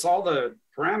fits all the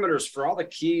parameters for all the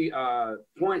key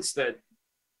points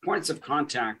of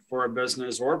contact for a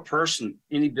business or a person,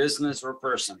 any business or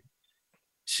person,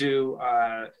 to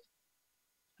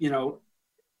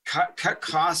cut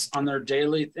costs on their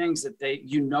daily things that they're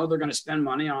going to spend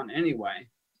money on anyway.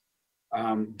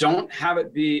 Don't have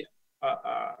it be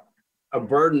a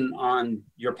burden on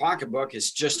your pocketbook.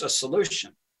 It's just a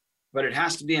solution, but it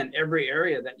has to be in every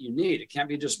area that you need. It can't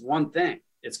be just one thing.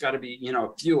 It's got to be,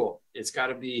 fuel. It's got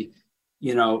to be,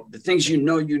 the things you're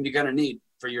going to need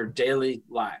for your daily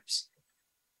lives.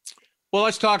 Well,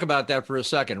 let's talk about that for a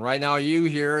second. Right now, you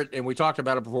hear it, and we talked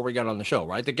about it before we got on the show,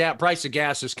 right? The price of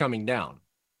gas is coming down.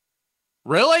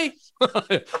 Really?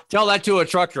 Tell that to a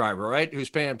truck driver, right?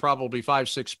 Who's paying probably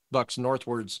 $5-6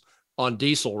 northwards on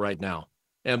diesel right now.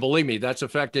 And believe me, that's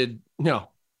affected,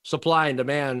 supply and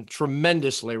demand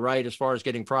tremendously, right? As far as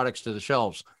getting products to the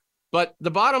shelves. But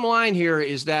the bottom line here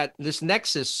is that this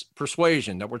Nexus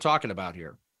persuasion that we're talking about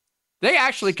here, they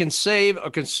actually can save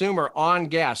a consumer on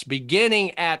gas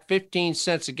beginning at 15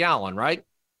 cents a gallon, right?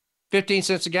 15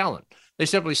 cents a gallon. They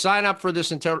simply sign up for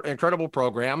this incredible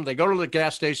program. They go to the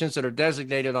gas stations that are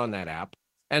designated on that app,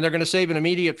 and they're going to save an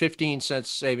immediate 15 cents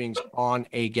savings on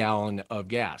a gallon of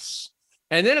gas.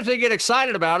 And then if they get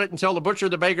excited about it and tell the butcher,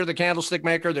 the baker, the candlestick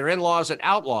maker, their in-laws and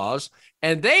outlaws,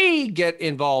 and they get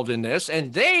involved in this,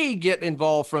 and they get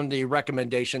involved from the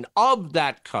recommendation of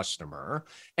that customer,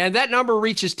 and that number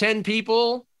reaches 10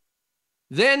 people,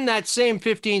 then that same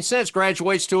 15 cents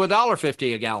graduates to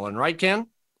 $1.50 a gallon, right, Ken?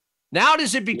 Now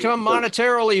does it become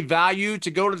monetarily valued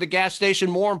to go to the gas station?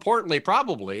 More importantly,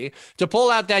 probably, to pull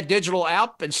out that digital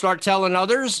app and start telling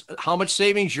others how much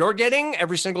savings you're getting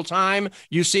every single time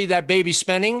you see that baby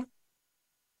spending?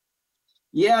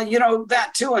 Yeah,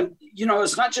 that too. And,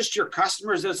 it's not just your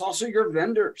customers, it's also your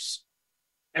vendors,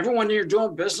 everyone you're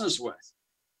doing business with,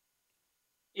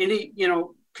 any,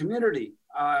 community,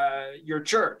 your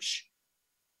church.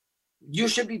 You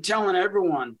should be telling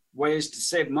everyone ways to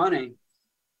save money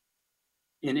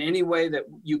in any way that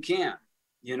you can.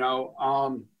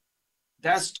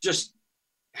 That's just,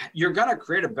 you're going to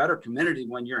create a better community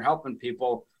when you're helping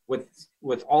people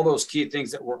with all those key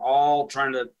things that we're all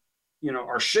trying to,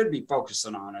 or should be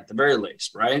focusing on at the very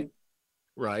least, right?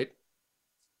 Right.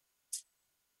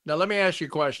 Now, let me ask you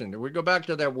a question. We go back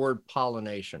to that word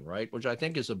pollination, right? Which I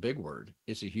think is a big word.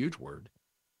 It's a huge word.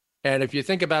 And if you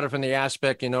think about it from the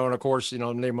aspect, and of course, the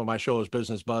name of my show is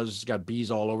Business Buzz. It's got bees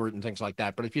all over it and things like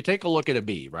that. But if you take a look at a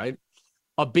bee, right?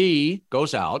 A bee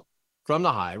goes out from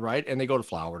the hive, right? And they go to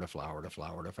flower to flower to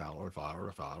flower to flower to flower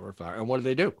to flower to flower. And what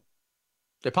do?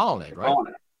 They pollinate, right?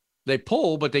 They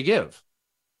pull, but they give.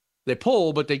 They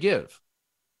pull, but they give.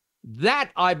 That,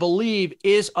 I believe,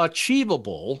 is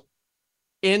achievable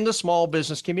in the small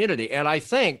business community. And I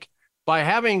think by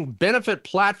having benefit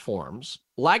platforms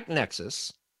like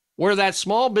Nexus, where that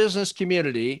small business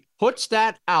community puts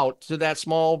that out to that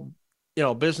small,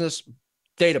 business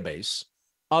database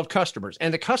of customers,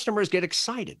 and the customers get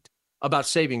excited about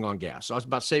saving on gas,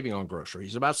 about saving on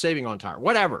groceries, about saving on tire,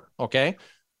 whatever, okay?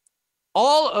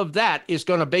 All of that is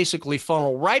going to basically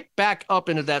funnel right back up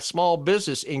into that small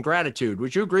business in gratitude.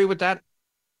 Would you agree with that?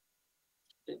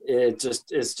 It's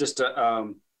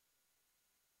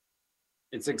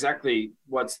exactly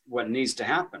what needs to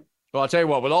happen. Well, I'll tell you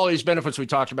what, with all these benefits we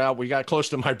talked about, we got close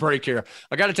to my break here.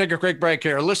 I got to take a quick break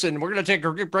here. Listen, we're going to take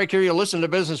a quick break here. You listen to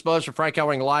Business Buzz for Frank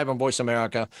Hellring live on Voice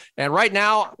America. And right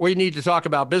now, we need to talk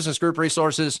about Business Group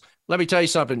Resources. Let me tell you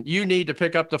something. You need to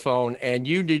pick up the phone and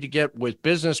you need to get with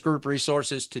Business Group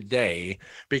Resources today,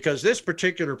 because this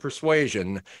particular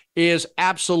persuasion is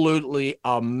absolutely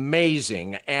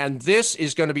amazing. And this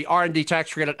is going to be R&D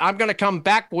tax credit. I'm going to come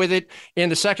back with it in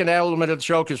the second element of the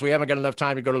show because we haven't got enough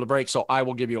time to go to the break. So I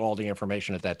will give you all the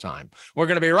information at that time. We're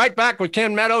going to be right back with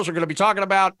Ken Meadows. We're going to be talking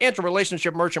about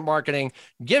interrelationship merchant marketing,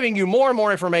 giving you more and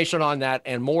more information on that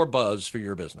and more buzz for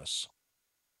your business.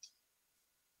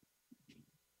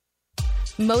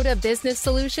 Moda Business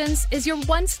Solutions is your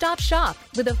one-stop shop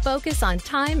with a focus on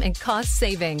time and cost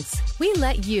savings. We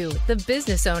let you, the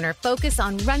business owner, focus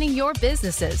on running your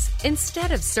businesses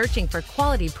instead of searching for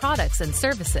quality products and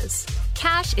services.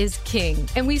 Cash is king,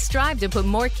 and we strive to put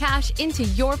more cash into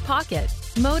your pocket.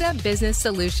 Moda Business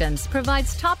Solutions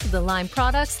provides top-of-the-line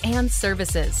products and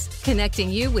services,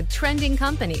 connecting you with trending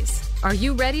companies. Are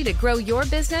you ready to grow your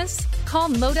business? Call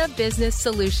Moda Business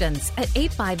Solutions at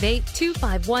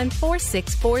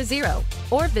 858-251-4640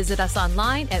 or visit us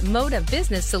online at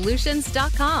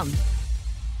modabusinesssolutions.com.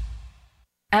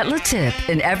 At LaTip,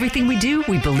 in everything we do,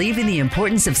 we believe in the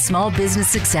importance of small business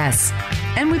success.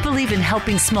 And we believe in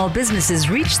helping small businesses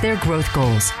reach their growth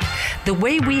goals. The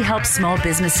way we help small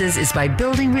businesses is by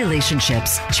building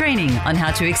relationships, training on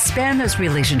how to expand those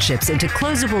relationships into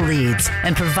closable leads,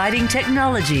 and providing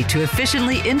technology to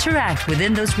efficiently interact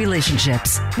within those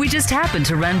relationships. We just happen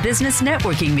to run business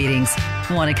networking meetings.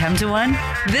 Want to come to one?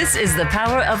 This is the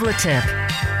power of LaTip.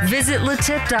 Visit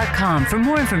LaTip.com for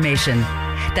more information.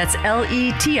 That's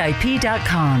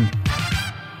LETIP.com.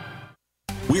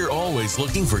 We're always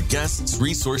looking for guests,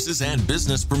 resources, and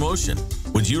business promotion.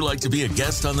 Would you like to be a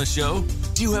guest on the show?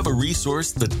 Do you have a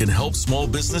resource that can help small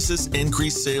businesses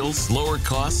increase sales, lower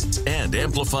costs, and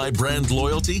amplify brand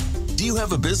loyalty? Do you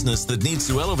have a business that needs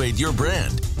to elevate your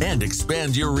brand and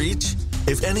expand your reach?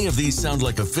 If any of these sound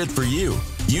like a fit for you,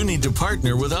 you need to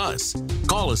partner with us.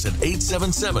 Call us at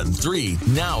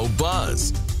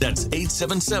 877-3-NOW-BUZZ. That's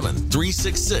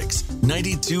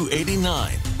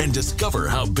 877-366-9289 and discover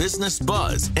how Business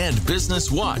Buzz and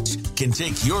Business Watch can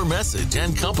take your message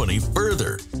and company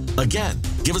further. Again,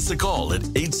 give us a call at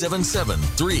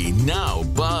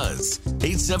 877-3NOW-BUZZ,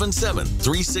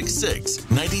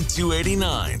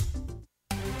 877-366-9289.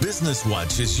 Business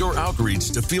Watch is your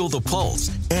outreach to feel the pulse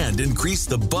and increase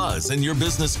the buzz in your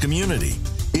business community.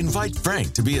 Invite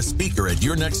Frank to be a speaker at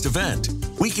your next event.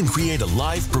 We can create a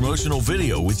live promotional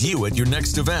video with you at your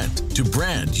next event to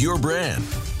brand your brand.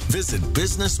 Visit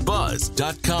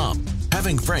businessbuzz.com.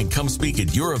 Having Frank come speak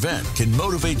at your event can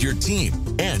motivate your team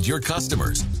and your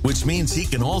customers, which means he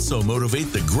can also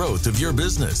motivate the growth of your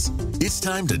business. It's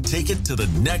time to take it to the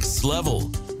next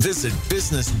level. Visit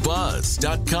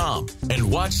businessbuzz.com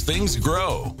and watch things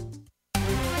grow.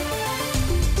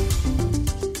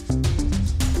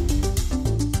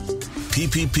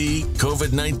 PPP,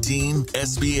 COVID-19,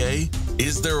 SBA,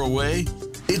 is there a way?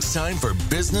 It's time for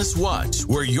Business Watch,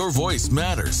 where your voice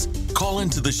matters. Call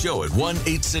into the show at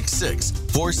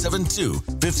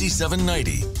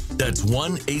 1-866-472-5790. That's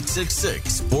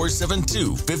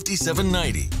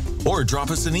 1-866-472-5790. Or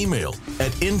drop us an email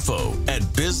at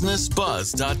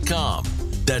info@businessbuzz.com.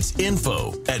 That's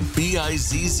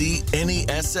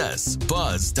info@BIZZNESS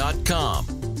buzz.com.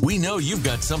 We know you've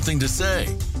got something to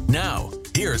say. Now,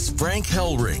 here's Frank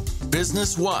Hellring,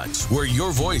 Business Watch, where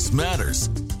your voice matters.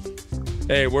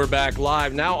 Hey, we're back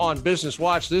live now on Business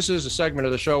Watch. This is a segment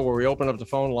of the show where we open up the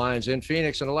phone lines in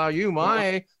Phoenix and allow you,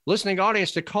 my listening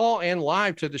audience, to call in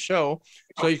live to the show.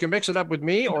 So you can mix it up with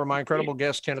me or my incredible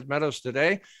guest, Kenneth Meadows,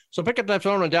 today. So pick up that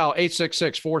phone and dial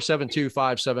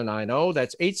 866-472-5790.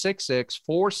 That's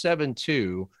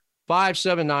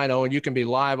 866-472-5790. And you can be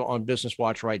live on Business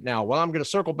Watch right now. Well, I'm going to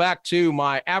circle back to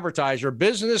my advertiser,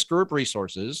 Business Group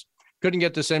Resources. Couldn't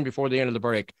get this in before the end of the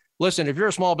break. Listen, if you're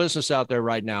a small business out there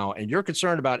right now and you're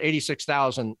concerned about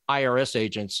 86,000 IRS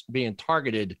agents being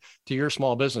targeted to your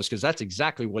small business, because that's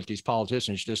exactly what these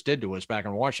politicians just did to us back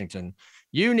in Washington,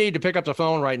 you need to pick up the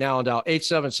phone right now and dial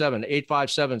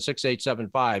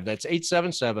 877-857-6875. That's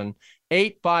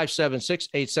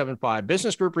 877-857-6875.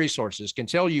 Business Group Resources can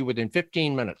tell you within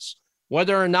 15 minutes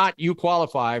whether or not you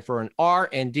qualify for an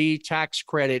R&D tax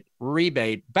credit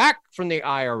rebate back from the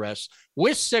IRS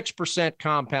with 6%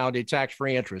 compounded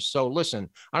tax-free interest. So listen,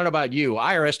 I don't know about you,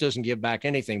 IRS doesn't give back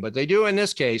anything, but they do in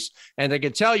this case, and they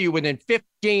can tell you within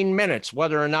 15 minutes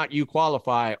whether or not you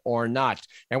qualify or not.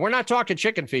 And we're not talking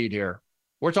chicken feed here.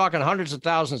 We're talking hundreds of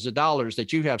thousands of dollars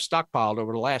that you have stockpiled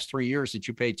over the last 3 years that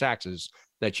you paid taxes,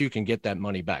 that you can get that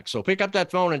money back. So pick up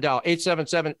that phone and dial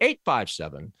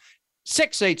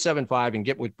 877-857-6875 and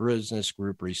get with Business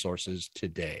Group Resources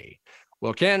today.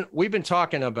 Well, Ken, we've been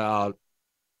talking about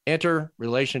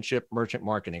interrelationship merchant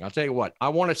marketing. I'll tell you what, I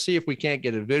want to see if we can't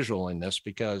get a visual in this,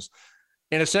 because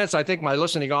in a sense, I think my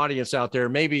listening audience out there,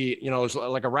 maybe, is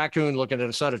like a raccoon looking at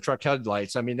a set of truck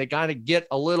headlights. I mean, they kind of get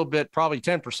a little bit, probably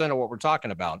 10% of what we're talking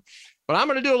about, but I'm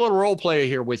going to do a little role play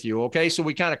here with you. Okay. So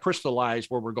we kind of crystallize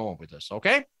where we're going with this.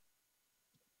 Okay.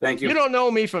 Thank you. You don't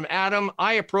know me from Adam.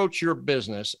 I approach your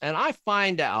business and I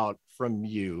find out from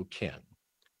you, Ken,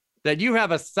 that you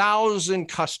have 1,000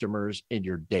 customers in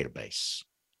your database.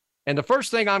 And the first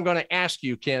thing I'm going to ask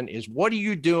you, Ken, is what are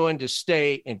you doing to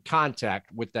stay in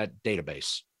contact with that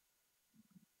database?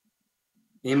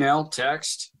 Email,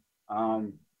 text,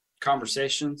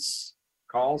 conversations,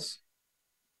 calls.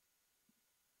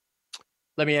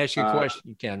 Let me ask you a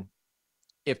question, Ken.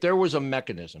 If there was a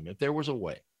mechanism, if there was a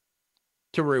way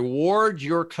to reward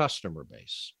your customer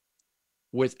base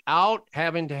without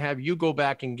having to have you go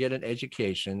back and get an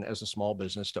education as a small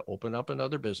business to open up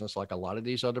another business like a lot of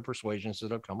these other persuasions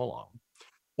that have come along,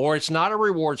 or it's not a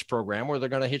rewards program where they're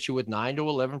going to hit you with 9 to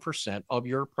 11% of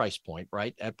your price point,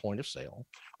 right, at point of sale,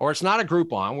 or it's not a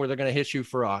Groupon where they're going to hit you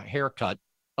for a haircut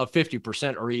of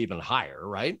 50% or even higher,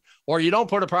 right? Or you don't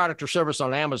put a product or service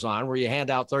on Amazon where you hand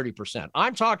out 30%.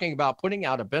 I'm talking about putting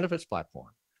out a benefits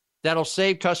platform that'll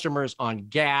save customers on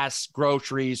gas,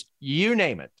 groceries, you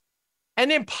name it. And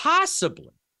then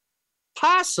possibly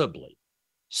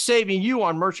saving you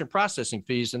on merchant processing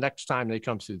fees the next time they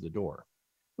come through the door.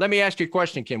 Let me ask you a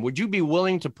question, Kim. Would you be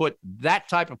willing to put that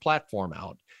type of platform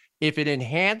out if it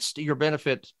enhanced your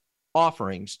benefit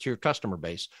offerings to your customer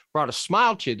base, brought a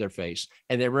smile to their face,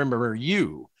 and they remember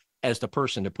you as the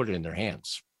person to put it in their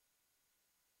hands?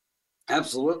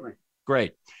 Absolutely.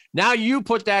 Great. Now you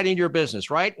put that in your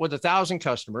business, right? With 1,000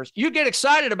 customers, you get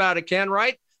excited about it, Ken,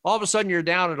 right? All of a sudden you're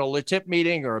down at a LTIP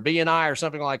meeting or a BNI or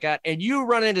something like that, and you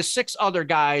run into 6 other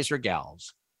guys or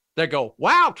gals that go,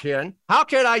 wow, Ken, how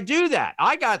could I do that?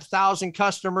 I got 1,000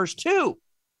 customers too.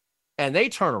 And they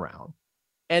turn around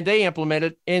and they implement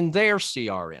it in their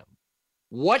CRM.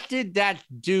 What did that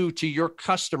do to your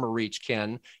customer reach,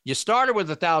 Ken? You started with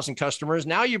 1,000 customers.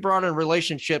 Now you brought in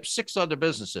relationships, 6 other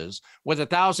businesses with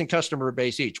 1,000 customer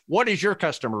base each. What is your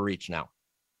customer reach now?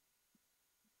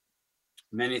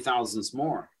 Many thousands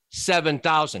more.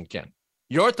 7,000, Ken.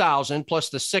 Your 1,000 plus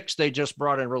the 6 they just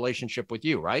brought in relationship with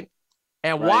you, right?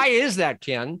 And Right. why is that,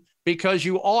 Ken? Because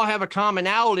you all have a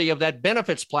commonality of that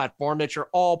benefits platform that you're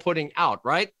all putting out,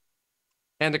 right?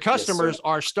 And the customers sir.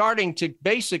 are starting to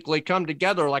basically come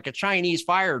together like a Chinese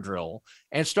fire drill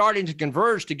and starting to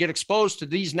converge to get exposed to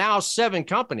these now 7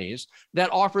 companies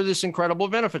that offer this incredible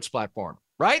benefits platform,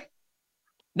 right?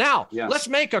 Now, Yes. let's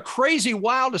make a crazy,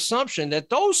 wild assumption that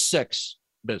those 6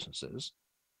 businesses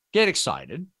get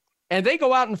excited and they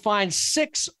go out and find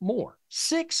 6 more,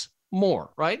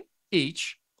 right?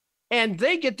 Each. And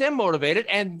they get them motivated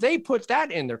and they put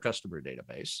that in their customer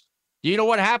database. Do you know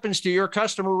what happens to your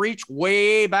customer reach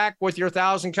way back with your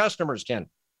 1,000 customers,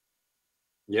 Ken?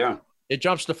 Yeah. It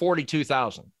jumps to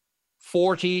 42,000.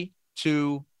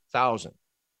 42,000.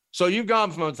 So you've gone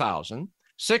from 1,000,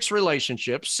 6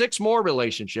 relationships, 6 more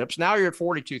relationships. Now you're at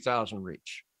 42,000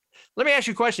 reach. Let me ask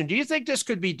you a question. Do you think this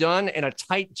could be done in a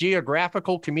tight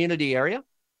geographical community area?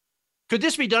 Could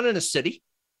this be done in a city?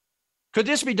 Could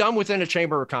this be done within a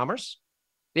chamber of commerce?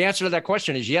 The answer to that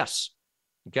question is yes.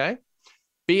 Okay.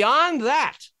 Beyond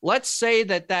that, let's say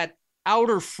that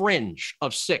outer fringe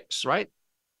of 6, right?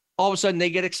 All of a sudden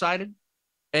they get excited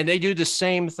and they do the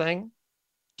same thing.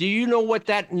 Do you know what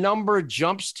that number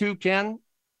jumps to, Ken?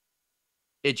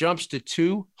 It jumps to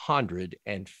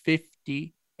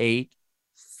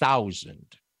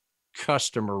 258,000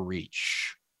 customer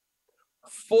reach.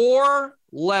 4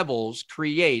 levels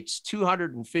creates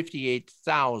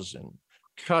 258,000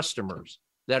 customers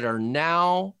that are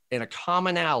now in a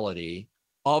commonality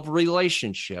of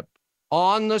relationship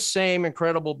on the same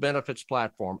incredible benefits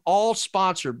platform, all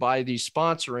sponsored by these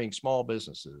sponsoring small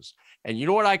businesses. And you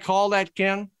know what I call that,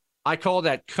 Ken? I call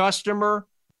that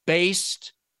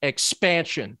customer-based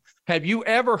expansion. Have you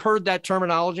ever heard that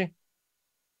terminology?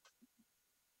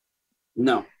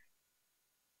 No.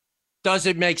 Does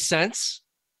it make sense?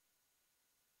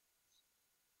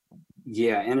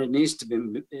 Yeah, and it needs to be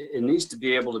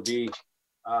able to be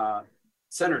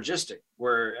synergistic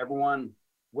where everyone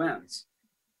wins.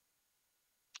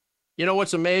 You know,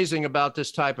 what's amazing about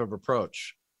this type of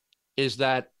approach is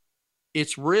that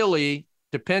it's really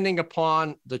depending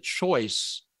upon the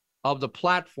choice of the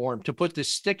platform to put this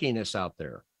stickiness out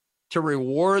there, to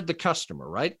reward the customer,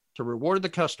 right? To reward the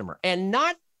customer, and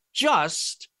not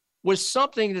just with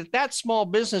something that small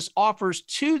business offers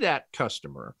to that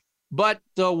customer, but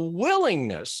the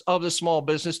willingness of the small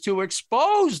business to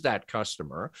expose that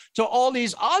customer to all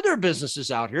these other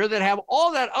businesses out here that have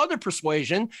all that other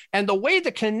persuasion. And the way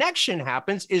the connection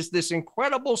happens is this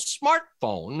incredible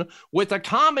smartphone with a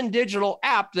common digital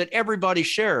app that everybody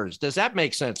shares. Does that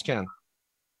make sense, Ken?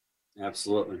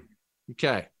 Absolutely.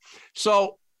 Okay.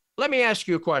 So let me ask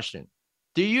you a question.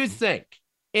 Do you think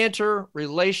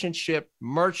interrelationship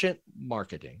merchant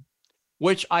marketing,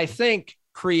 which I think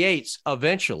creates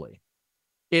eventually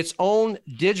its own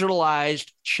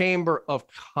digitalized chamber of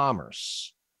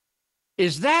commerce,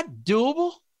 is that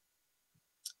doable?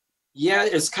 Yeah,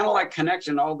 it's kind of like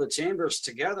connecting all the chambers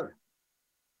together,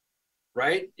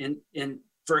 right? In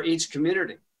for each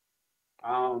community.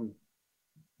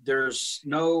 There's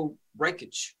no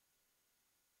breakage.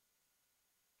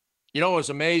 You know, it was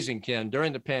amazing, Ken.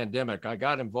 During the pandemic, I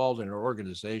got involved in an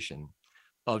organization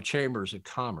of chambers of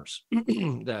commerce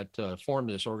that formed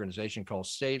this organization called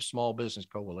Save Small Business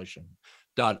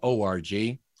Coalition.org.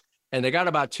 And they got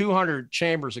about 200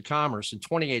 chambers of commerce in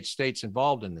 28 states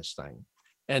involved in this thing.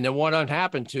 And then what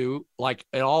happened to, like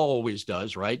it always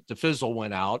does, right? The fizzle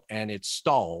went out and it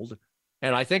stalled.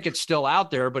 And I think it's still out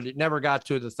there, but it never got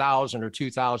to the 1,000 or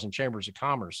 2,000 chambers of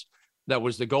commerce. That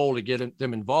was the goal, to get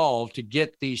them involved, to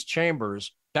get these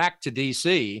chambers back to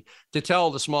DC to tell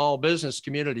the small business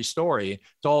community story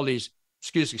to all these,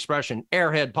 excuse the expression,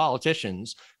 airhead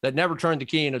politicians that never turned the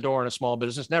key in a door in a small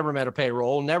business, never met a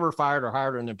payroll, never fired or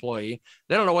hired an employee.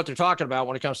 They don't know what they're talking about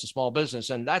when it comes to small business.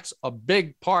 And that's a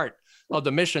big part of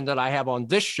the mission that I have on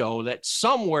this show, that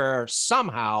somewhere,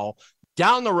 somehow,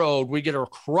 down the road, we get a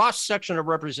cross-section of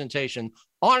representation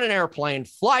on an airplane,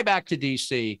 fly back to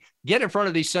DC, get in front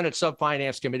of these Senate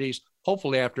sub-finance committees,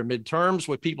 hopefully after midterms,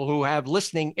 with people who have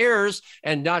listening ears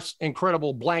and not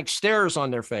incredible blank stares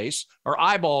on their face or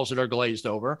eyeballs that are glazed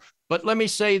over. But let me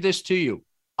say this to you.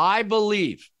 I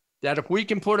believe that if we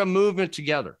can put a movement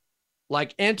together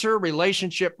like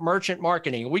interrelationship merchant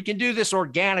marketing, we can do this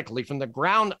organically from the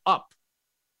ground up.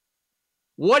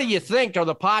 What do you think are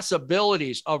the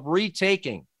possibilities of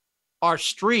retaking our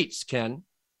streets, Ken?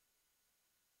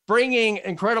 Bringing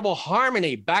incredible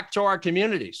harmony back to our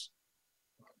communities,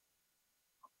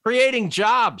 creating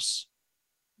jobs.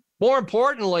 More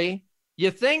importantly, you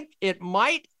think it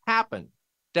might happen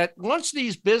that once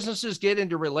these businesses get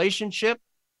into relationship,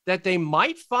 that they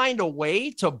might find a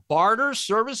way to barter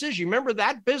services? You remember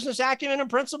that business acumen and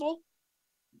principle?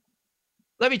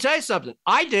 Let me tell you something.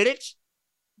 I did it.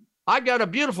 I got a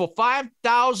beautiful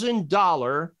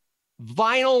 $5,000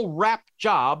 vinyl wrap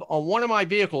job on one of my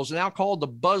vehicles, now called the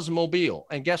Buzzmobile.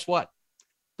 And guess what?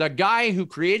 The guy who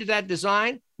created that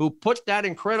design, who put that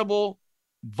incredible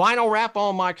vinyl wrap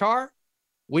on my car,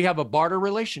 we have a barter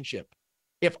relationship.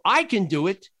 If I can do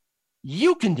it,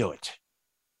 you can do it.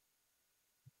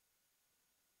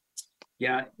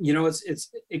 Yeah, you know,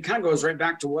 it kind of goes right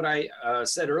back to what I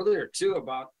said earlier too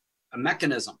about a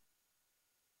mechanism,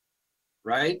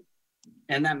 right?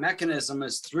 And that mechanism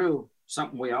is through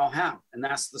something we all have, and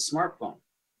that's the smartphone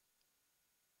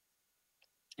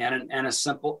and a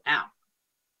simple app.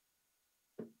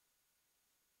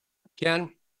 Ken,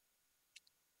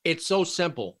 it's so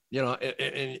simple. You know,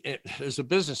 there's a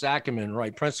business acumen,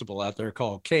 right, principle out there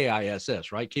called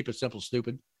KISS, right? Keep it simple,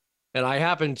 stupid. And I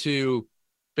happen to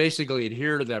basically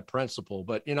adhere to that principle.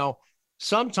 But, you know,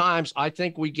 sometimes I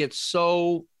think we get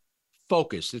so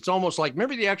focused. It's almost like,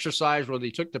 remember the exercise where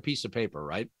they took the piece of paper,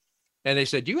 right? And they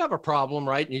said, do you have a problem,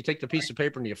 right? And you take the piece of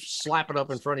paper and you slap it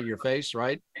up in front of your face,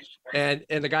 right? And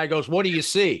the guy goes, what do you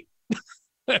see?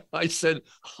 I said,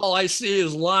 all I see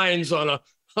is lines on a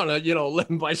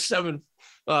 11 by 7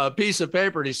 piece of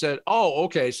paper. And he said, oh,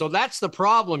 okay. So that's the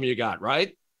problem you got,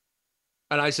 right?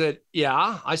 And I said,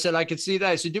 yeah. I said, I could see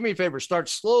that. I said, do me a favor, start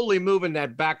slowly moving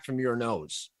that back from your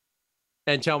nose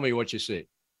and tell me what you see.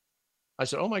 I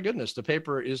said, oh my goodness, the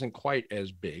paper isn't quite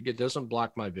as big. It doesn't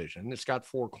block my vision. It's got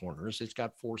 4 corners. It's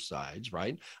got 4 sides,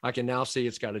 right? I can now see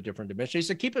it's got a different dimension. He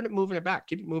said, keep it moving it back.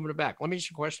 Keep it moving it back. Let me ask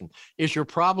you a question. Is your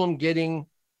problem getting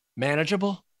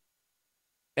manageable?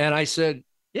 And I said,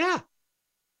 yeah.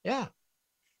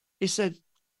 He said,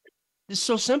 it's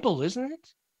so simple, isn't it?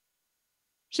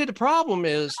 See, the problem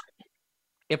is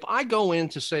if I go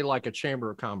into, say, like a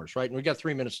Chamber of Commerce, right? And we got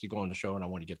 3 minutes to go on the show and I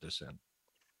want to get this in.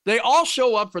 They all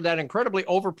show up for that incredibly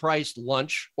overpriced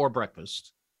lunch or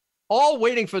breakfast, all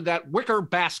waiting for that wicker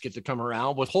basket to come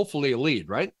around with hopefully a lead,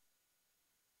 right?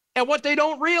 And what they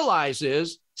don't realize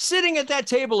is sitting at that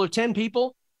table of 10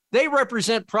 people, they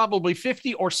represent probably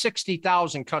 50 or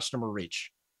 60,000 customer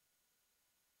reach.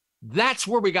 That's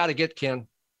where we got to get, Ken.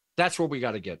 That's where we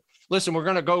got to get. Listen, we're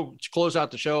going to go close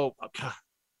out the show.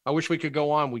 I wish we could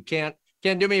go on. We can't.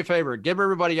 Ken, do me a favor. Give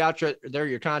everybody out there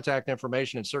your contact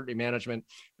information and certainty management,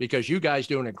 because you guys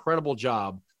do an incredible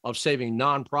job of saving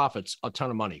nonprofits a ton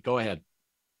of money. Go ahead.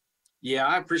 Yeah,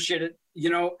 I appreciate it.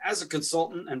 You know, as a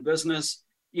consultant and business,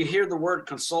 you hear the word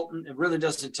consultant. It really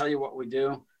doesn't tell you what we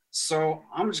do. So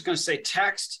I'm just going to say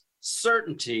text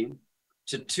certainty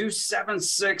to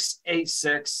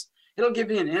 27686. It'll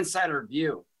give you an insider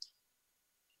view.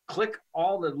 Click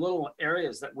all the little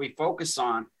areas that we focus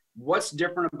on. What's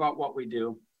different about what we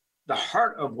do, the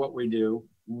heart of what we do,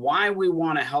 why we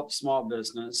want to help small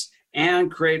business, and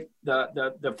create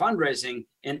the fundraising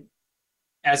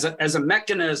as a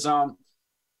mechanism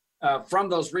from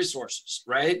those resources,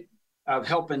 right? Of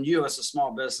helping you as a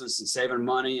small business and saving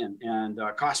money and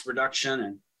cost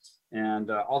reduction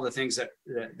and all the things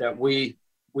that we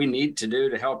need to do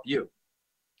to help you.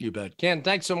 You bet. Ken,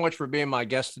 thanks so much for being my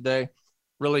guest today.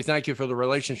 Really, thank you for the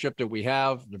relationship that we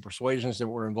have, the persuasions that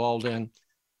we're involved in.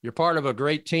 You're part of a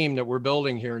great team that we're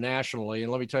building here nationally.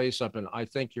 And let me tell you something, I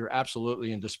think you're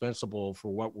absolutely indispensable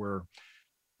for what we're,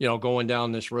 going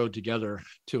down this road together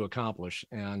to accomplish.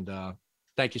 And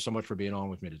thank you so much for being on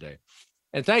with me today.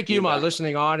 And thank you, my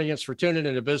listening audience, for tuning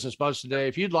into Business Buzz today.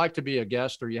 If you'd like to be a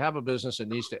guest or you have a business that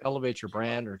needs to elevate your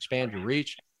brand or expand your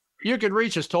reach, you can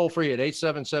reach us toll free at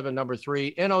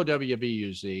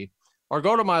 877-3-NOWBUZ. Or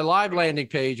go to my live landing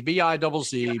page,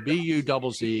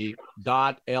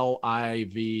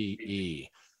 BIZZBUZZ.LIVE.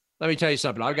 Let me tell you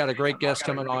something. I've got a great guest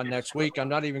coming on next week. I'm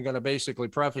not even going to basically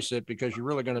preface it because you're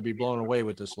really going to be blown away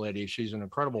with this lady. She's an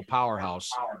incredible powerhouse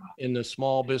in the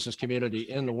small business community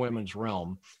in the women's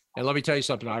realm. And let me tell you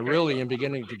something. I really am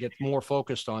beginning to get more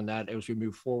focused on that as we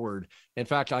move forward. In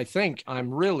fact, I think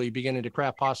I'm really beginning to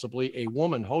craft possibly a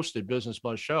woman-hosted Business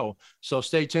Buzz show. So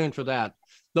stay tuned for that.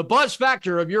 The buzz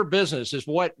factor of your business is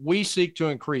what we seek to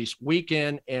increase week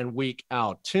in and week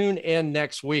out. Tune in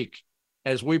next week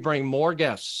as we bring more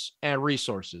guests and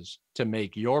resources to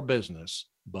make your business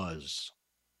buzz.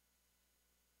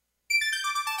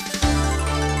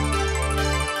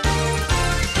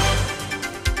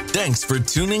 Thanks for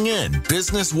tuning in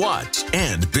Business Watch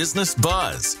and Business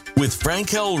Buzz with Frank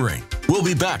Hellring. We'll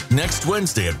be back next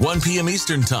Wednesday at 1 p.m.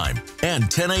 Eastern Time and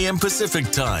 10 a.m.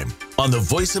 Pacific Time on the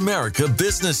Voice America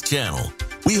Business Channel.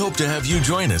 We hope to have you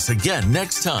join us again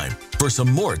next time for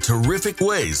some more terrific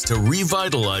ways to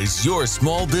revitalize your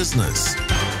small business.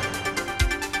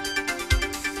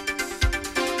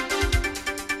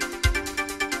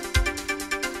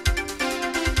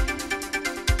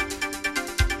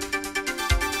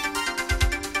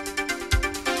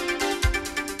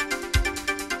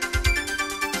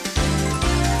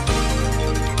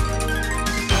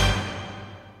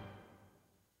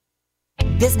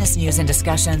 Business news and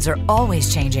discussions are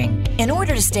always changing. In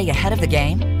order to stay ahead of the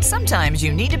game, sometimes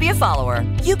you need to be a follower.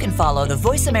 You can follow the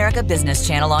Voice America Business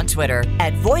Channel on Twitter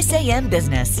at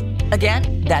VoiceAMBusiness.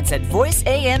 Again, that's at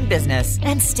VoiceAMBusiness.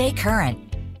 And stay current.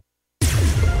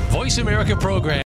 Voice America program.